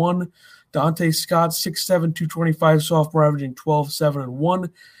 2, and 1. Dante Scott, 6'7", 225 sophomore, averaging 12, 7, and 1.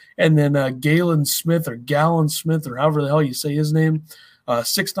 And then Galen Smith or however the hell you say his name,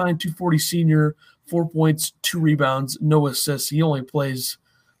 6'9", 240 senior, 4 points, 2 rebounds, no assists. He only plays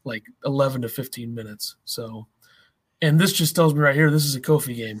like 11 to 15 minutes. So, and this just tells me right here, this is a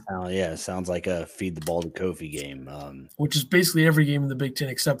Kofi game. Oh, yeah. It sounds like a feed the ball to Kofi game. Which is basically every game in the Big Ten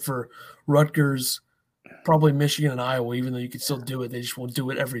except for Rutgers, probably Michigan and Iowa, even though you could still do it. They just won't do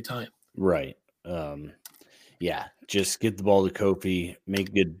it every time. Right. Yeah, just get the ball to Kofi,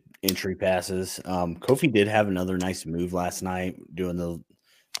 make good entry passes. Kofi did have another nice move last night, doing the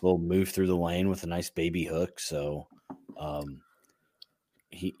little move through the lane with a nice baby hook. So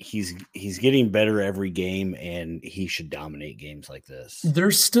he's getting better every game, and he should dominate games like this.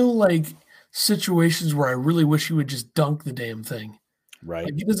 There's still like situations where I really wish he would just dunk the damn thing. Right.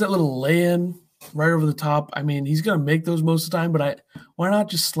 Like he does that little lay-in right over the top. I mean, he's going to make those most of the time, but why not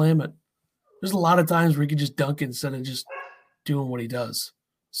just slam it? there's a lot of times where he could just dunk it instead of just doing what he does.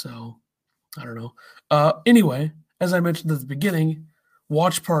 So I don't know. Anyway, as I mentioned at the beginning,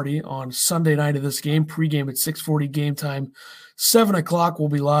 watch party on Sunday night of this game, pregame at 6:40 game time, 7 o'clock. We'll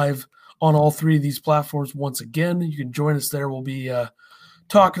be live on all three of these platforms once again. You can join us there. We'll be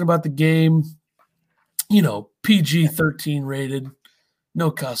talking about the game, PG-13 rated,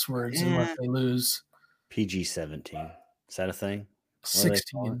 no cuss words unless they lose. PG-17. Is that a thing?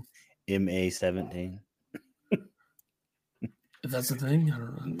 16. MA-17. If that's the thing, I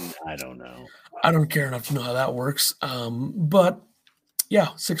don't know. I don't know. I don't care enough to know how that works. But yeah,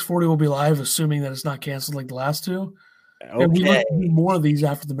 6:40 will be live, assuming that it's not canceled like the last two. Okay. And we look to do more of these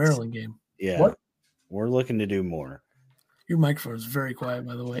after the Maryland game. Yeah. What? We're looking to do more. Your microphone is very quiet,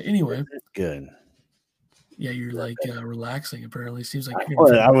 by the way. Anyway. Good. Yeah, you're like relaxing. Apparently, seems like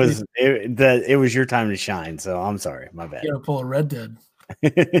it was your time to shine. So I'm sorry, my bad. You gotta pull a Red Dead.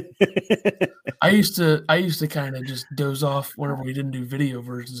 I used to kind of just doze off whenever we didn't do video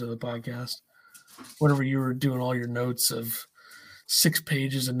versions of the podcast. Whenever you were doing all your notes of 6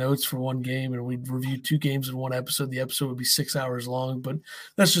 pages of notes for one game, and we'd review 2 games in one episode, the episode would be 6 hours long. But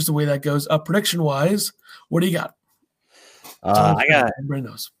that's just the way that goes. Prediction wise, what do you got? I got. Everybody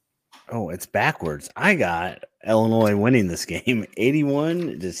knows. Oh, it's backwards. I got Illinois winning this game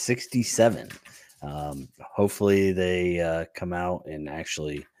 81-67. Hopefully they come out and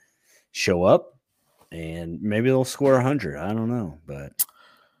actually show up, and maybe they'll score 100. I don't know, but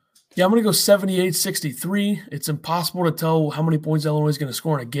yeah, I'm going to go 78-63. It's impossible to tell how many points Illinois is going to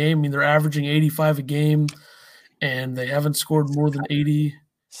score in a game. I mean, they're averaging 85 a game, and they haven't scored more than 80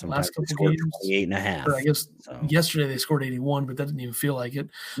 sometimes last couple games. 28.5. Or I guess yesterday they scored 81, but that didn't even feel like it.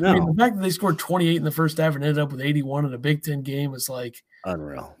 No. I mean, the fact that they scored 28 in the first half and ended up with 81 in a Big Ten game is like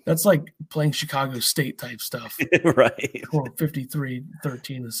unreal. That's like playing Chicago State type stuff. Right. Or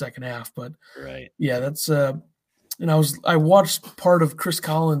 53-13 in the second half. But right. Yeah, that's and I watched part of Chris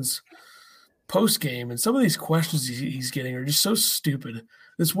Collins' post game, and some of these questions he's getting are just so stupid.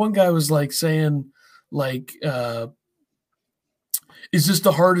 This one guy was like saying, like, is this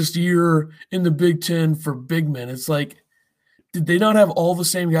the hardest year in the Big Ten for big men? It's like, did they not have all the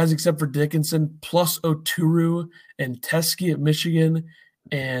same guys except for Dickinson, plus Oturu and Teskey at Michigan,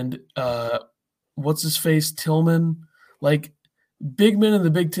 and what's his face, Tillman? Like, big men in the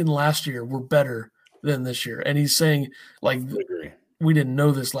Big Ten last year were better than this year. And he's saying, like, we didn't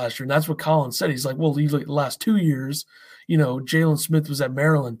know this last year. And that's what Collins said. He's like, well, you look at the last 2 years, Jalen Smith was at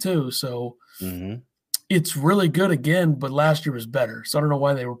Maryland too. So it's really good again, but last year was better. So I don't know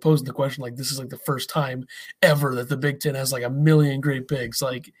why they were posing the question like this is like the first time ever that the Big Ten has like a million great bigs.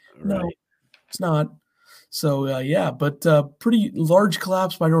 Like, no, it's not. So, but pretty large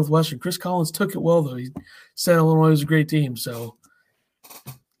collapse by Northwestern. Chris Collins took it well, though. He said Illinois was a great team. So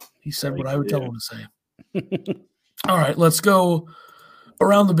he said what I would tell him to say. All right, let's go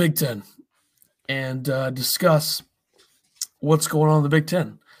around the Big Ten and discuss what's going on in the Big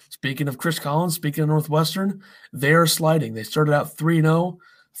Ten. Speaking of Chris Collins, speaking of Northwestern, they are sliding. They started out 3-0,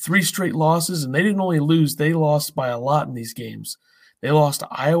 3 straight losses, and they didn't only lose, they lost by a lot in these games. They lost to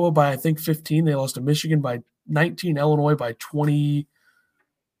Iowa by, I think, 15. They lost to Michigan by 19, Illinois by 20,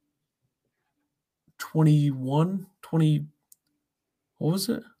 21, 20. What was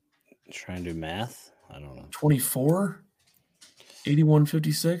it? Trying to do math. I don't know. 24,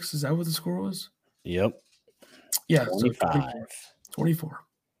 81-56. Is that what the score was? Yep. Yeah. 25. So 24.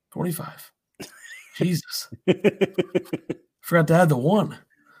 25. Jesus. Forgot to add the 1.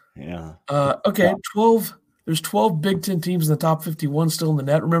 Yeah. Okay, 12. There's 12 Big Ten teams in the top 51 still in the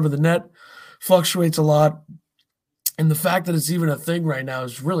net. Remember, the net fluctuates a lot. And the fact that it's even a thing right now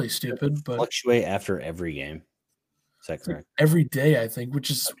is really stupid. But fluctuate after every game. Is that correct? Every day, I think,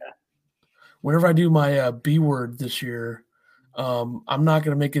 which is whenever I do my B word this year, I'm not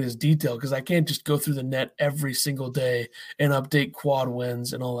going to make it as detailed because I can't just go through the net every single day and update quad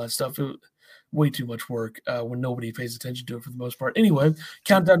wins and all that stuff. Way too much work when nobody pays attention to it for the most part. Anyway,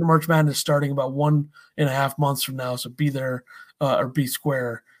 countdown to March Madness starting about 1.5 months from now. So be there or be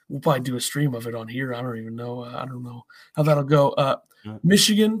square. We'll probably do a stream of it on here. I don't even know. I don't know how that'll go.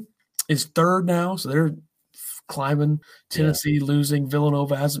 Michigan is 3rd now, so they're climbing. Tennessee losing.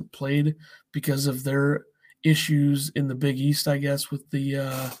 Villanova hasn't played because of their issues in the Big East, I guess, with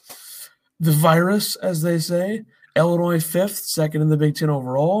the virus, as they say. Illinois 5th, 2nd in the Big Ten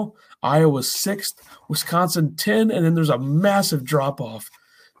overall. Iowa 6th, Wisconsin 10, and then there's a massive drop-off.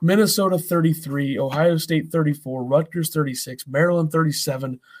 Minnesota 33, Ohio State 34, Rutgers 36, Maryland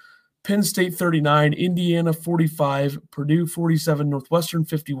 37, Penn State 39, Indiana 45, Purdue 47, Northwestern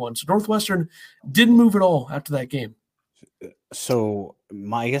 51. So Northwestern didn't move at all after that game. So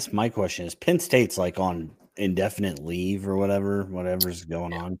I guess my question is, Penn State's like on indefinite leave or whatever's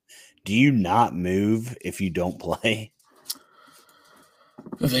going on. Do you not move if you don't play?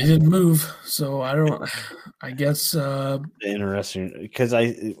 They didn't move, so I guess Interesting, because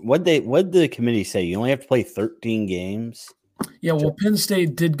what the committee say? You only have to play 13 games. Yeah, well, Penn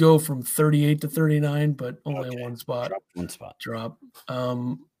State did go from 38 to 39, but only one spot. Drop.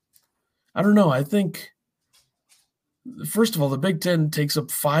 I don't know. I think, first of all, the Big Ten takes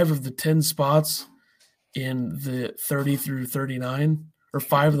up 5 of the 10 spots in the 30 through 39, or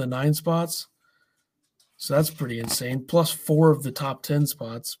 5 of the 9 spots. So that's pretty insane. Plus 4 of the top 10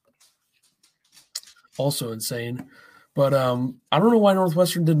 spots. Also insane. But I don't know why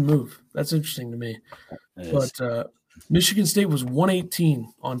Northwestern didn't move. That's interesting to me. But Michigan State was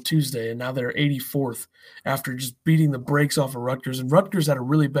 118 on Tuesday, and now they're 84th after just beating the brakes off of Rutgers. And Rutgers had a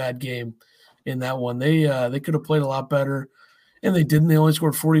really bad game in that one. They could have played a lot better, and they didn't. They only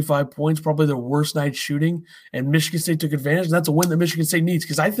scored 45 points, probably their worst night shooting, and Michigan State took advantage. And that's a win that Michigan State needs,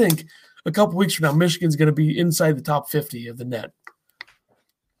 because I think a couple weeks from now, Michigan's going to be inside the top 50 of the net.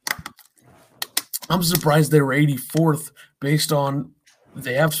 I'm surprised they were 84th based on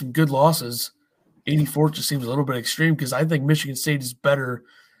they have some good losses. 84th just seems a little bit extreme, because I think Michigan State is better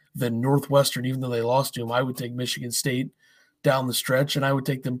than Northwestern, even though they lost to them. I would take Michigan State down the stretch, and I would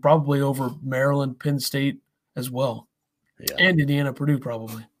take them probably over Maryland, Penn State as well, and Indiana, Purdue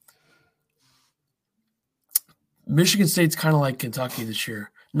probably. Michigan State's kind of like Kentucky this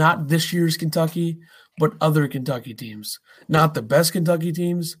year. Not this year's Kentucky, but other Kentucky teams. Not the best Kentucky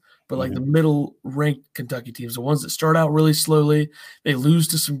teams, but like the middle-ranked Kentucky teams, the ones that start out really slowly, they lose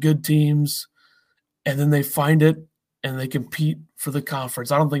to some good teams, and then they find it and they compete for the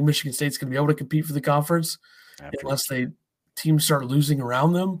conference. I don't think Michigan State's going to be able to compete for the conference unless teams start losing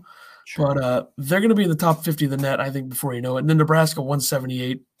around them. Sure. But they're going to be in the top 50 of the net, I think, before you know it. And then Nebraska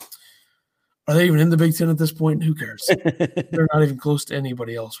 178. Are they even in the Big Ten at this point? Who cares? They're not even close to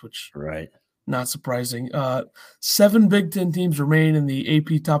anybody else, which not surprising. 7 Big Ten teams remain in the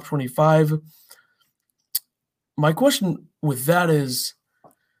AP top 25. My question with that is,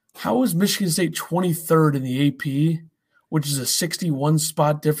 how is Michigan State 23rd in the AP, which is a 61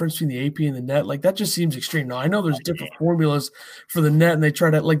 spot difference between the AP and the net? Like, that just seems extreme. Now, I know there's different formulas for the net, and they try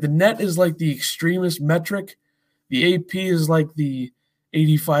to, like, the net is like the extremist metric. The AP is like the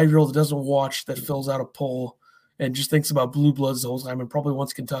 85-year-old that doesn't watch, that fills out a poll and just thinks about blue bloods the whole time and probably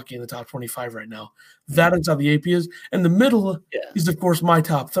wants Kentucky in the top 25 right now. That is how the AP is. And the middle is, of course, my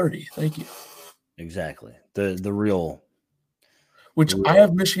top 30. Thank you. Exactly. The real. Which I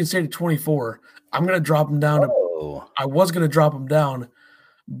have Michigan State at 24. I'm going to drop them down. I was going to drop them down,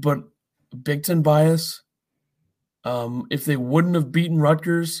 but Big Ten bias. If they wouldn't have beaten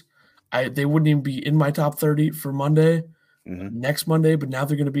Rutgers, they wouldn't even be in my top 30 for Monday, next Monday, but now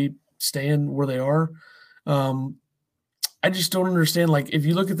they're going to be staying where they are. I just don't understand. Like, if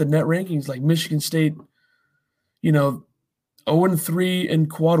you look at the net rankings, like Michigan State, 0-3 in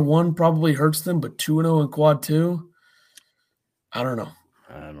quad 1 probably hurts them, but 2-0 in quad 2. I don't know.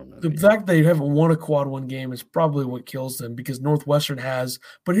 The fact they haven't won a quad 1 game is probably what kills them, because Northwestern has.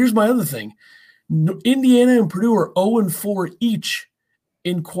 But here's my other thing. Indiana and Purdue are 0-4 each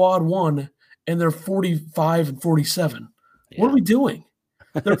in quad 1, and they're 45 and 47. Yeah. What are we doing?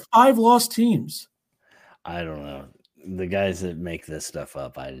 They're 5 lost teams. I don't know. The guys that make this stuff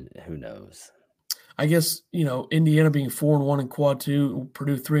up, who knows? I guess, Indiana being 4-1 in quad 2,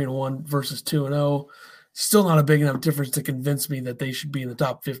 Purdue 3-1 versus 2-0. Still not a big enough difference to convince me that they should be in the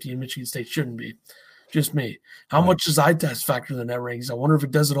top 50 and Michigan State shouldn't be. Just me. How much does eye test factor in the net rankings? I wonder if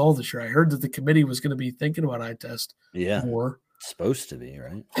it does it all this year. I heard that the committee was going to be thinking about eye test more. It's supposed to be,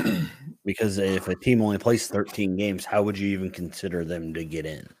 right? Because if a team only plays 13 games, how would you even consider them to get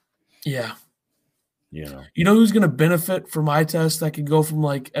in? Yeah. You know who's going to benefit from eye test that could go from,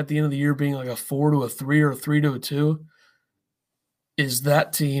 like, at the end of the year being like a 4 to a 3 or a 3 to a 2? Is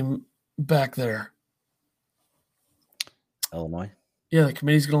that team back there. Illinois? Yeah, the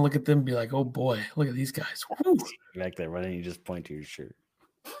committee's going to look at them and be like, oh, boy, look at these guys. Woo. Back there. Why don't you just point to your shirt?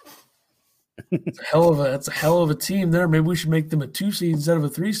 That's a hell of a team there. Maybe we should make them a 2 seed instead of a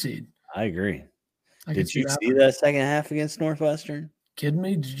 3 seed. I agree. Did you see that second half against Northwestern? Kidding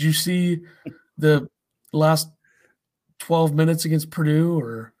me? Did you see the last 12 minutes against Purdue,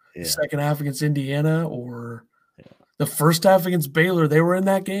 or the second half against Indiana, or the first half against Baylor? They were in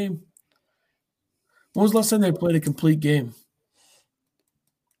that game. When was the last time they played a complete game?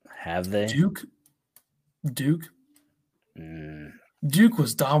 Have they? Duke? Duke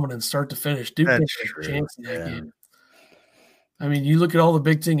was dominant start to finish. Duke had a chance in that game. I mean, you look at all the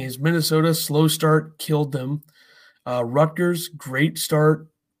big things. Minnesota, slow start, killed them. Rutgers, great start,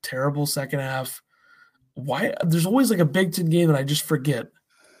 terrible second half. Why? There's always like a Big Ten game that I just forget.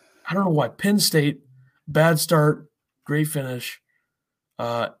 I don't know why. Penn State, bad start, great finish.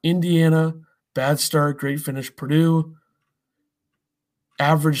 Indiana, bad start, great finish. Purdue,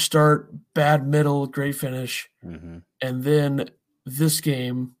 average start, bad middle, great finish. Mm-hmm. And then this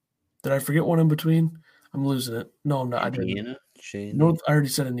game, did I forget one in between? I'm losing it. No, I'm not. Indiana? I already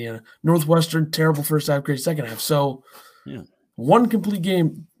said Indiana. Northwestern, terrible first half, great second half. So yeah, one complete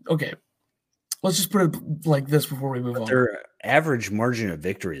game. Okay. Let's just put it like this before we move on. Their average margin of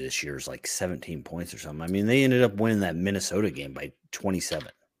victory this year is like 17 points or something. I mean, they ended up winning that Minnesota game by 27.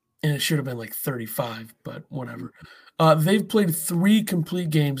 And it should have been like 35, but whatever. They've played 3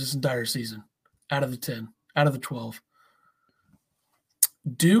 complete games this entire season out of the 10, out of the 12.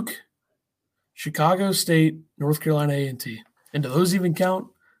 Duke, Chicago State, North Carolina A&T. And do those even count?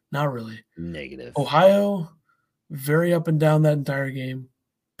 Not really. Negative. Ohio, very up and down that entire game.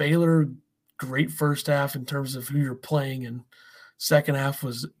 Baylor, great first half in terms of who you're playing, and second half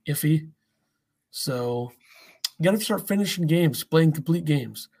was iffy. So you got to start finishing games, playing complete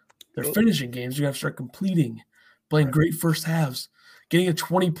games. They're finishing games. You got to start completing, playing great first halves, getting a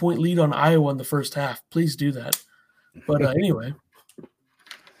 20-point lead on Iowa in the first half. Please do that. But anyway,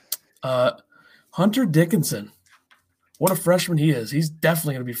 Hunter Dickinson, what a freshman he is. He's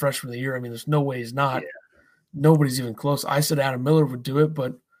definitely going to be freshman of the year. I mean, there's no way he's not. Yeah. Nobody's even close. I said Adam Miller would do it,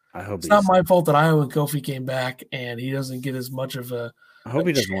 but I hope it's not my fault that Iowa and Kofi came back and he doesn't get as much of a. I hope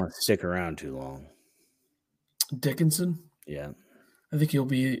he doesn't want to stick around too long. Dickinson? Yeah. I think he'll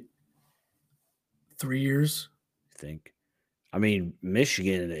be 3 years. I think. I mean,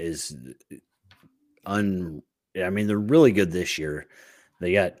 Michigan is I mean, they're really good this year.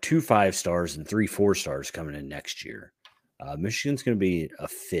 They got 2 5-stars and 3 4-stars coming in next year. Michigan's going to be a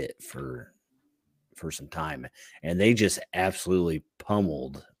fit for some time, and they just absolutely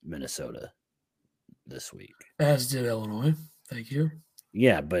pummeled Minnesota this week. As did Illinois. Thank you.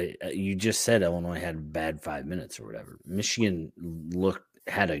 Yeah, but you just said Illinois had a bad 5 minutes or whatever. Michigan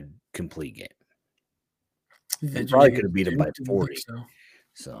had a complete game. They probably could have beat them by 40.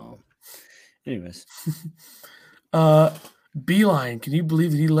 So, anyways. Beeline, can you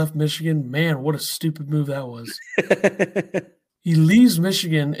believe that he left Michigan? Man, what a stupid move that was. He leaves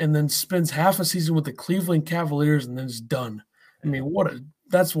Michigan and then spends half a season with the Cleveland Cavaliers and then is done. I mean,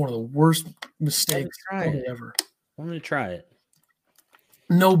 that's one of the worst mistakes ever. I'm going to try it.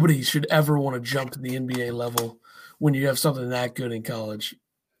 Nobody should ever want to jump to the NBA level when you have something that good in college,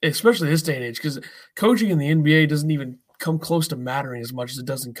 especially this day and age, because coaching in the NBA doesn't even come close to mattering as much as it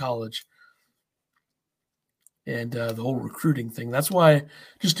does in college. And the whole recruiting thing. That's why,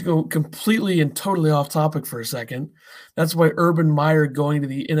 just to go completely and totally off topic for a second, that's why Urban Meyer going to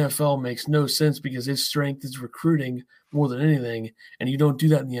the NFL makes no sense, because his strength is recruiting more than anything, and you don't do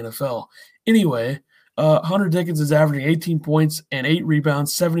that in the NFL. Anyway, Hunter Dickinson is averaging 18 points and 8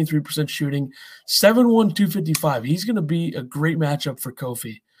 rebounds, 73% shooting, 7'1", 255. He's going to be a great matchup for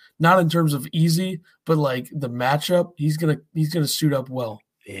Kofi. Not in terms of easy, but like the matchup, he's gonna suit up well.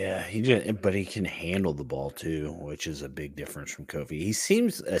 Yeah, but he can handle the ball too, which is a big difference from Kofi. He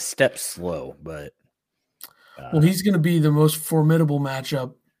seems a step slow, but well, he's going to be the most formidable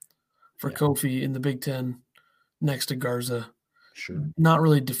matchup for Kofi in the Big Ten next to Garza. Sure. Not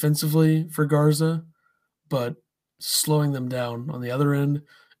really defensively for Garza, but slowing them down on the other end.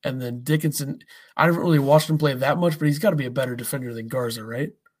 And then Dickinson, I haven't really watched him play that much, but he's got to be a better defender than Garza, right?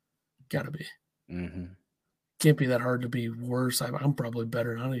 Got to be. Mm-hmm. Can't be that hard to be worse. I'm probably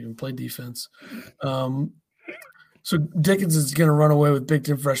better. I don't even play defense. So Dickinson's going to run away with Big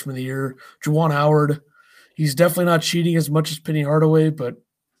Ten Freshman of the Year. Juwan Howard, he's definitely not cheating as much as Penny Hardaway, but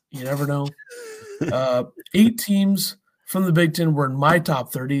you never know. 8 teams from the Big Ten were in my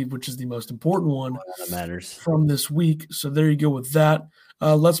top 30, which is the most important one that matters from this week. So there you go with that.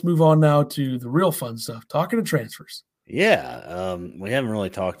 Let's move on now to the real fun stuff, talking to transfers. Yeah, we haven't really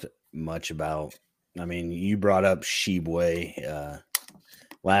talked much about – I mean, you brought up Shibwe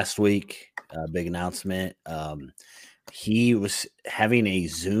last week, big announcement. He was having a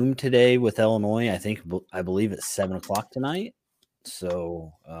Zoom today with Illinois, I believe at 7 o'clock tonight.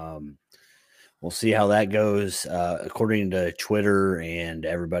 So we'll see how that goes. According to Twitter and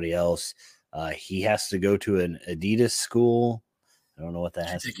everybody else, he has to go to an Adidas school. I don't know what that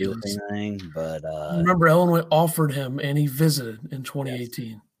has to do with anything, but remember, Illinois offered him and he visited in 2018.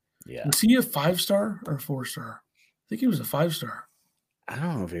 Yes. Yeah. Was he a 5-star or 4-star? I think he was a 5-star. I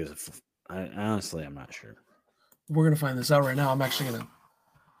don't know if he was honestly, I'm not sure. We're going to find this out right now. I'm actually going to.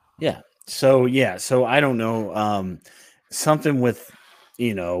 Yeah. So I don't know. Something with,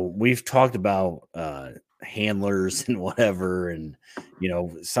 we've talked about handlers and whatever, and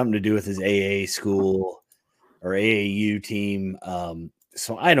something to do with his AA school or AAU team.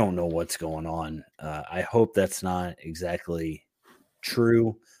 So I don't know what's going on. I hope that's not exactly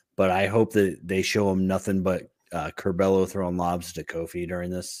true, but I hope that they show him nothing but Curbelo throwing lobs to Kofi during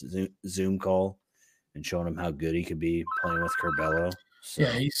this Zoom call and showing him how good he could be playing with Curbelo. So.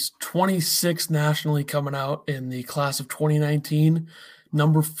 Yeah, he's 26 nationally coming out in the class of 2019,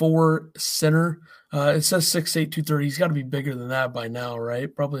 number 4 center. It says 6'8", 230. He's got to be bigger than that by now,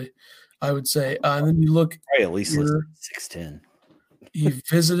 right? Probably, I would say. And then you look probably at least 6'10". He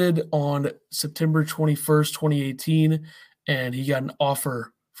visited on September 21st, 2018, and he got an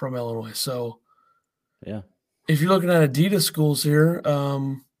offer from Illinois. So, yeah, if you're looking at Adidas schools here,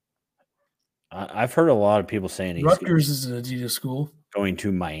 I've heard a lot of people saying he's Rutgers is an Adidas school. Going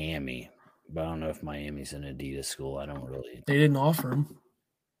to Miami, but I don't know if Miami's an Adidas school. I don't really. They didn't offer him.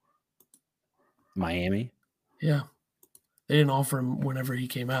 Miami? Yeah. They didn't offer him whenever he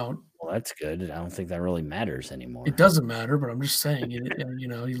came out. Well, that's good. I don't think that really matters anymore. It doesn't matter, but I'm just saying,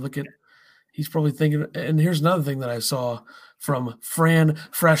 you look at, he's probably thinking, and here's another thing that I saw from Fran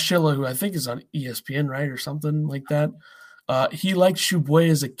Fraschilla, who I think is on ESPN, right, or something like that. He liked Tshiebwe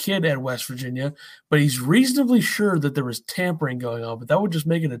as a kid at West Virginia, but he's reasonably sure that there was tampering going on. But that would just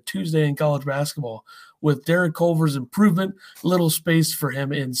make it a Tuesday in college basketball with Derek Culver's improvement, little space for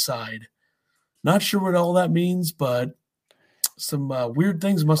him inside. Not sure what all that means, but some weird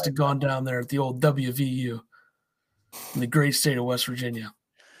things must have gone down there at the old WVU in the great state of West Virginia.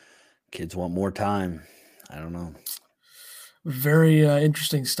 Kids want more time. I don't know. Very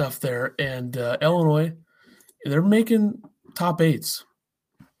interesting stuff there. And Illinois, they're making top 8s.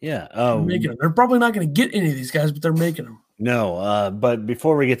 Yeah. They're probably not going to get any of these guys, but they're making them. No, but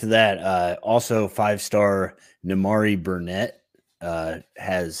before we get to that, also 5-star Nimari Burnett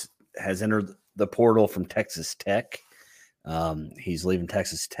has entered the portal from Texas Tech. He's leaving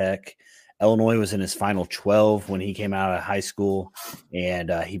Texas Tech. Illinois was in his final 12 when he came out of high school,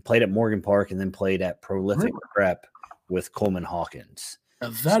 and he played at Morgan Park and then played at Prolific Prep with Coleman Hawkins. Now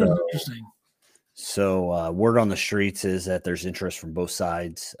that is interesting. So word on the streets is that there's interest from both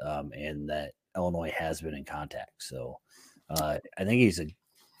sides, and that Illinois has been in contact. So I think he's a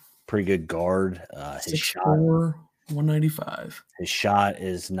pretty good guard. His 6'4", 195. His shot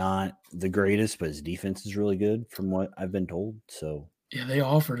is not the greatest, but his defense is really good from what I've been told. So yeah, they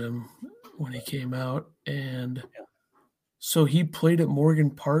offered him when he came out, and so he played at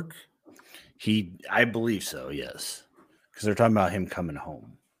Morgan Park. I believe so, yes, because they're talking about him coming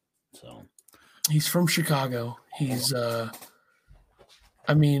home. So he's from Chicago. He's, this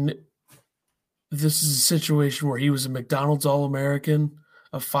is a situation where he was a McDonald's All-American,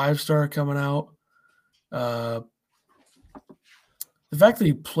 a 5-star coming out. The fact that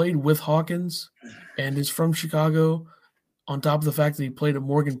he played with Hawkins and is from Chicago, on top of the fact that he played at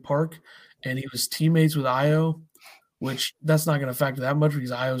Morgan Park and he was teammates with Ayo, which that's not going to factor that much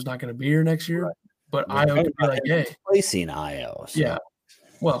because Ayo's not going to be here next year. Right. But Ayo could be like, hey. Replacing Ayo. So. Yeah.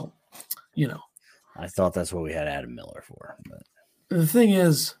 Well, I thought that's what we had Adam Miller for. But the thing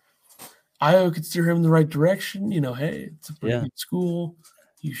is, Ayo could steer him in the right direction. Hey, it's a pretty good school.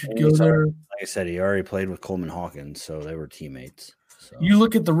 You should go there. Like I said, he already played with Coleman Hawkins, so they were teammates. So. You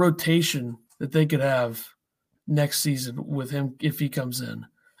look at the rotation that they could have next season with him if he comes in.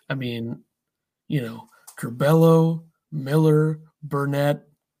 Curbelo, Miller, Burnett,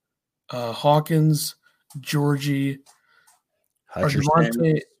 Hawkins, Georgie. Are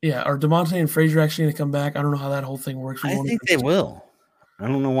DeMonte and Frazier actually going to come back? I don't know how that whole thing works. I think they will. I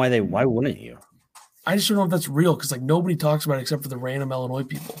don't know why wouldn't you? I just don't know if that's real because nobody talks about it except for the random Illinois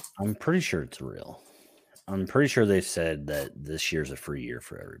people. I'm pretty sure it's real. I'm pretty sure they've said that this year's a free year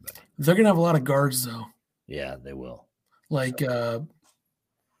for everybody. They're going to have a lot of guards, though. Yeah, they will.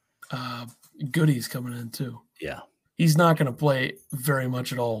 Goody's coming in, too. Yeah. He's not going to play very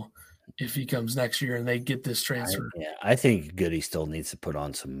much at all if he comes next year and they get this transfer. I think Goody still needs to put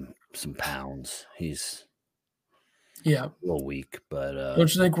on some pounds. He's a little weak, but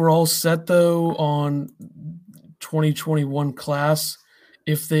don't you think we're all set though on 2021 class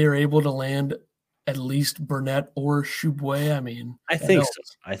if they are able to land at least Burnett or Tshiebwe? I think so.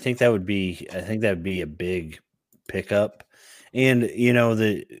 I think that would be a big pickup, and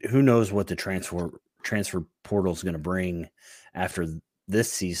who knows what the transfer portal is going to bring after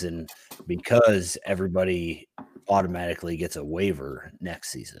this season, because everybody automatically gets a waiver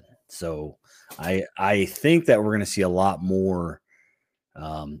next season. So I think that we're going to see a lot more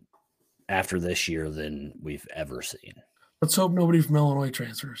after this year than we've ever seen. Let's hope nobody from Illinois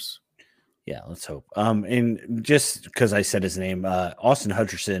transfers. Yeah, let's hope. And just because I said his name, Austin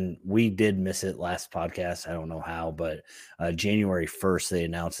Hutcherson, we did miss it last podcast. I don't know how, but January 1st, they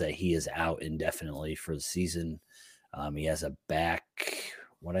announced that he is out indefinitely for the season. He has a back.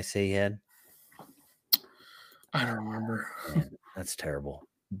 What'd I say he had? I don't remember. Man, that's terrible.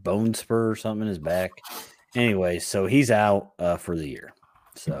 Bone spur or something in his back. Anyway, so he's out for the year.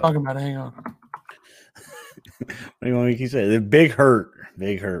 So Talking about, hang on. What do you want me to say? The big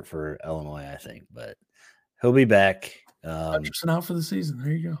hurt for Illinois, I think, but he'll be back. Hutcherson out for the season.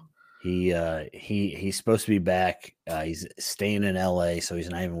 There you go. He's supposed to be back. He's staying in LA, so he's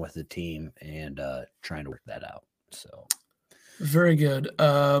not even with the team and trying to work that out. So very good.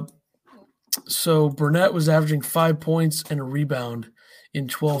 So Burnett was averaging 5 points and a rebound in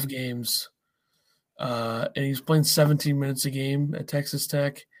 12 games. And he's playing 17 minutes a game at Texas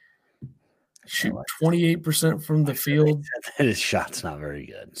Tech. Shoot 28% from the field. His shot's not very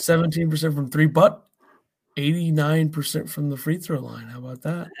good. 17% from three, but 89% from the free throw line. How about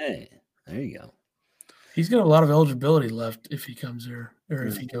that? Hey, there you go. He's got a lot of eligibility left if he comes here or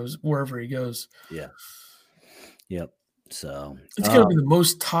if he goes wherever he goes. Yeah. Yep. So it's going to be the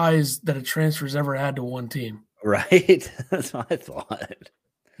most ties that a transfer's ever had to one team. Right. That's what I thought.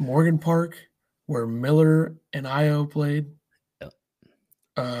 Morgan Park, where Miller and Io played. Yep.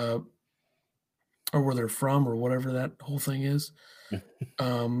 Or where they're from or whatever that whole thing is.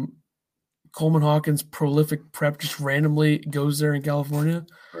 Coleman Hawkins, prolific prep, just randomly goes there in California.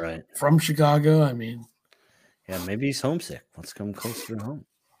 Right. From Chicago. I mean. Yeah, maybe he's homesick. Let's come closer to home.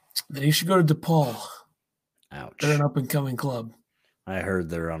 Then he should go to DePaul. Ouch. They're an up-and-coming club. I heard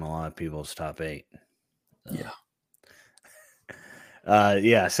they're on a lot of people's top 8. So. Yeah.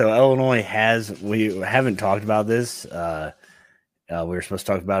 Yeah, so Illinois we haven't talked about this. We were supposed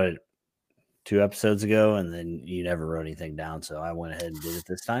to talk about it 2 episodes ago, and then you never wrote anything down, so I went ahead and did it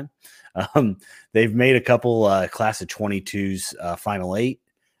this time. They've made a couple class of 22's Final 8.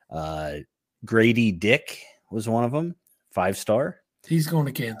 Grady Dick was one of them, 5-star. He's going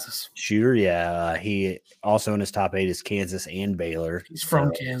to Kansas. Shooter, yeah. He also in his top 8 is Kansas and Baylor. He's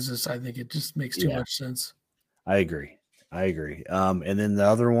from Kansas. I think it just makes too much sense. I agree. And then the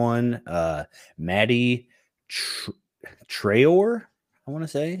other one, Maddie Traore, I want to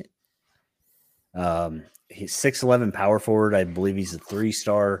say. He's 6'11" power forward. I believe he's a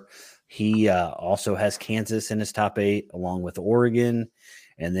 3-star. He also has Kansas in his top 8, along with Oregon.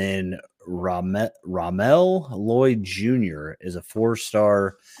 And then Ramel Lloyd Jr. is a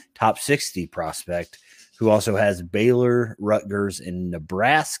 4-star top 60 prospect who also has Baylor, Rutgers, and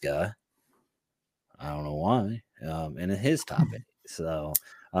Nebraska. I don't know why. In his top 8. So,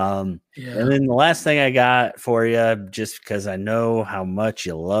 And then the last thing I got for you, just because I know how much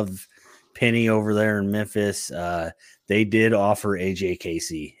you love Penny over there in Memphis, they did offer AJ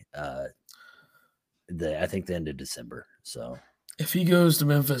Casey. I think the end of December. So if he goes to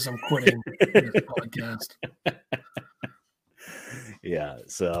Memphis, I'm quitting this podcast. Yeah.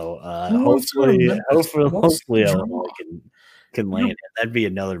 So hopefully Illinois can land it. That'd be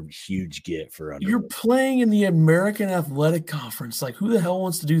another huge get for Underwood. You're playing in the American Athletic Conference. Like, who the hell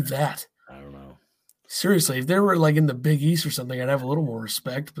wants to do that? I don't know. Seriously, if they were like in the Big East or something, I'd have a little more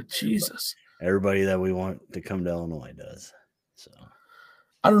respect. But Jesus, everybody that we want to come to Illinois does. So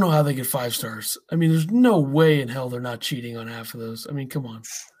I don't know how they get 5 stars. I mean, there's no way in hell they're not cheating on half of those. I mean, come on.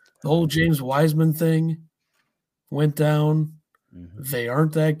 The whole James Wiseman thing went down. Mm-hmm. They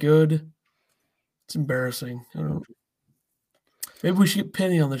aren't that good. It's embarrassing. I don't know. Maybe we should get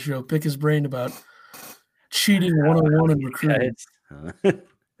Penny on the show, pick his brain about cheating 101 in recruiting.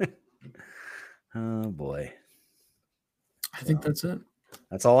 Oh, boy. I think that's it.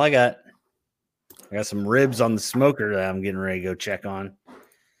 That's all I got. I got some ribs on the smoker that I'm getting ready to go check on.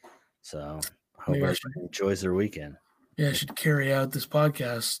 So I hope everybody enjoys their weekend. Yeah, I should carry out this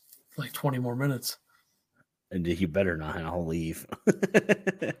podcast like 20 more minutes. And you better not, and I'll leave.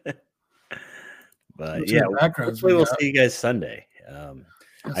 But What's yeah, hopefully we'll see you guys Sunday.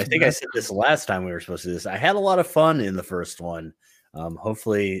 I think I said this last time we were supposed to do this. I had a lot of fun in the first one.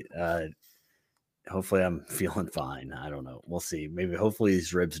 Hopefully I'm feeling fine. I don't know. We'll see. Maybe hopefully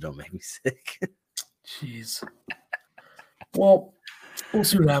these ribs don't make me sick. Jeez. Well, we'll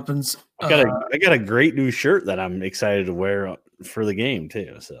see what happens. I got a great new shirt that I'm excited to wear for the game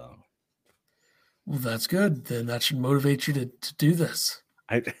too. So, well, that's good. Then that should motivate you to do this.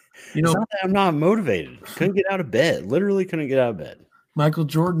 It's not that I'm not motivated. Couldn't get out of bed. Literally couldn't get out of bed. Michael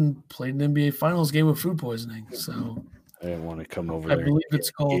Jordan played an NBA Finals game with food poisoning. So I didn't want to come over there. I believe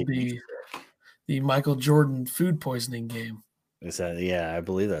it's called the Michael Jordan food poisoning game. Is that? Yeah, I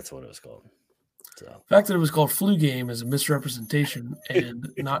believe that's what it was called. So the fact that it was called Flu Game is a misrepresentation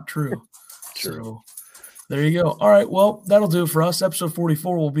and not true. True. So there you go. All right. Well, that'll do it for us. Episode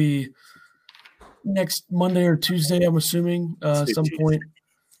 44 will be next Monday or Tuesday, I'm assuming, some point.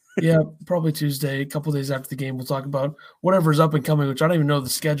 Yeah, probably Tuesday, a couple days after the game. We'll talk about whatever's up and coming, which I don't even know the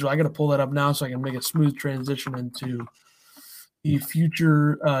schedule. I got to pull that up now so I can make a smooth transition into the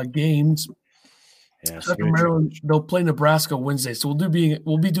future games. Yeah, Central Maryland, they'll play Nebraska Wednesday. So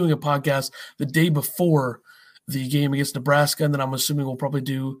we'll be doing a podcast the day before the game against Nebraska, and then I'm assuming we'll probably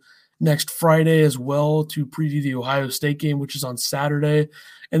do next Friday as well to preview the Ohio State game, which is on Saturday.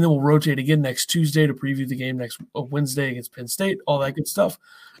 And then we'll rotate again next Tuesday to preview the game next Wednesday against Penn State, all that good stuff.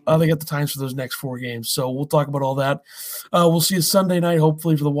 They got the times for those next 4 games. So we'll talk about all that. We'll see you Sunday night,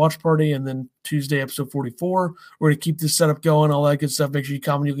 hopefully, for the watch party. And then Tuesday, episode 44. We're going to keep this setup going, all that good stuff. Make sure you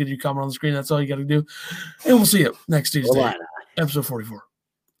comment. You'll get your comment on the screen. That's all you got to do. And we'll see you next Tuesday, episode 44.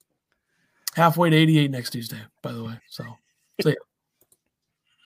 Halfway to 88 next Tuesday, by the way. So see ya.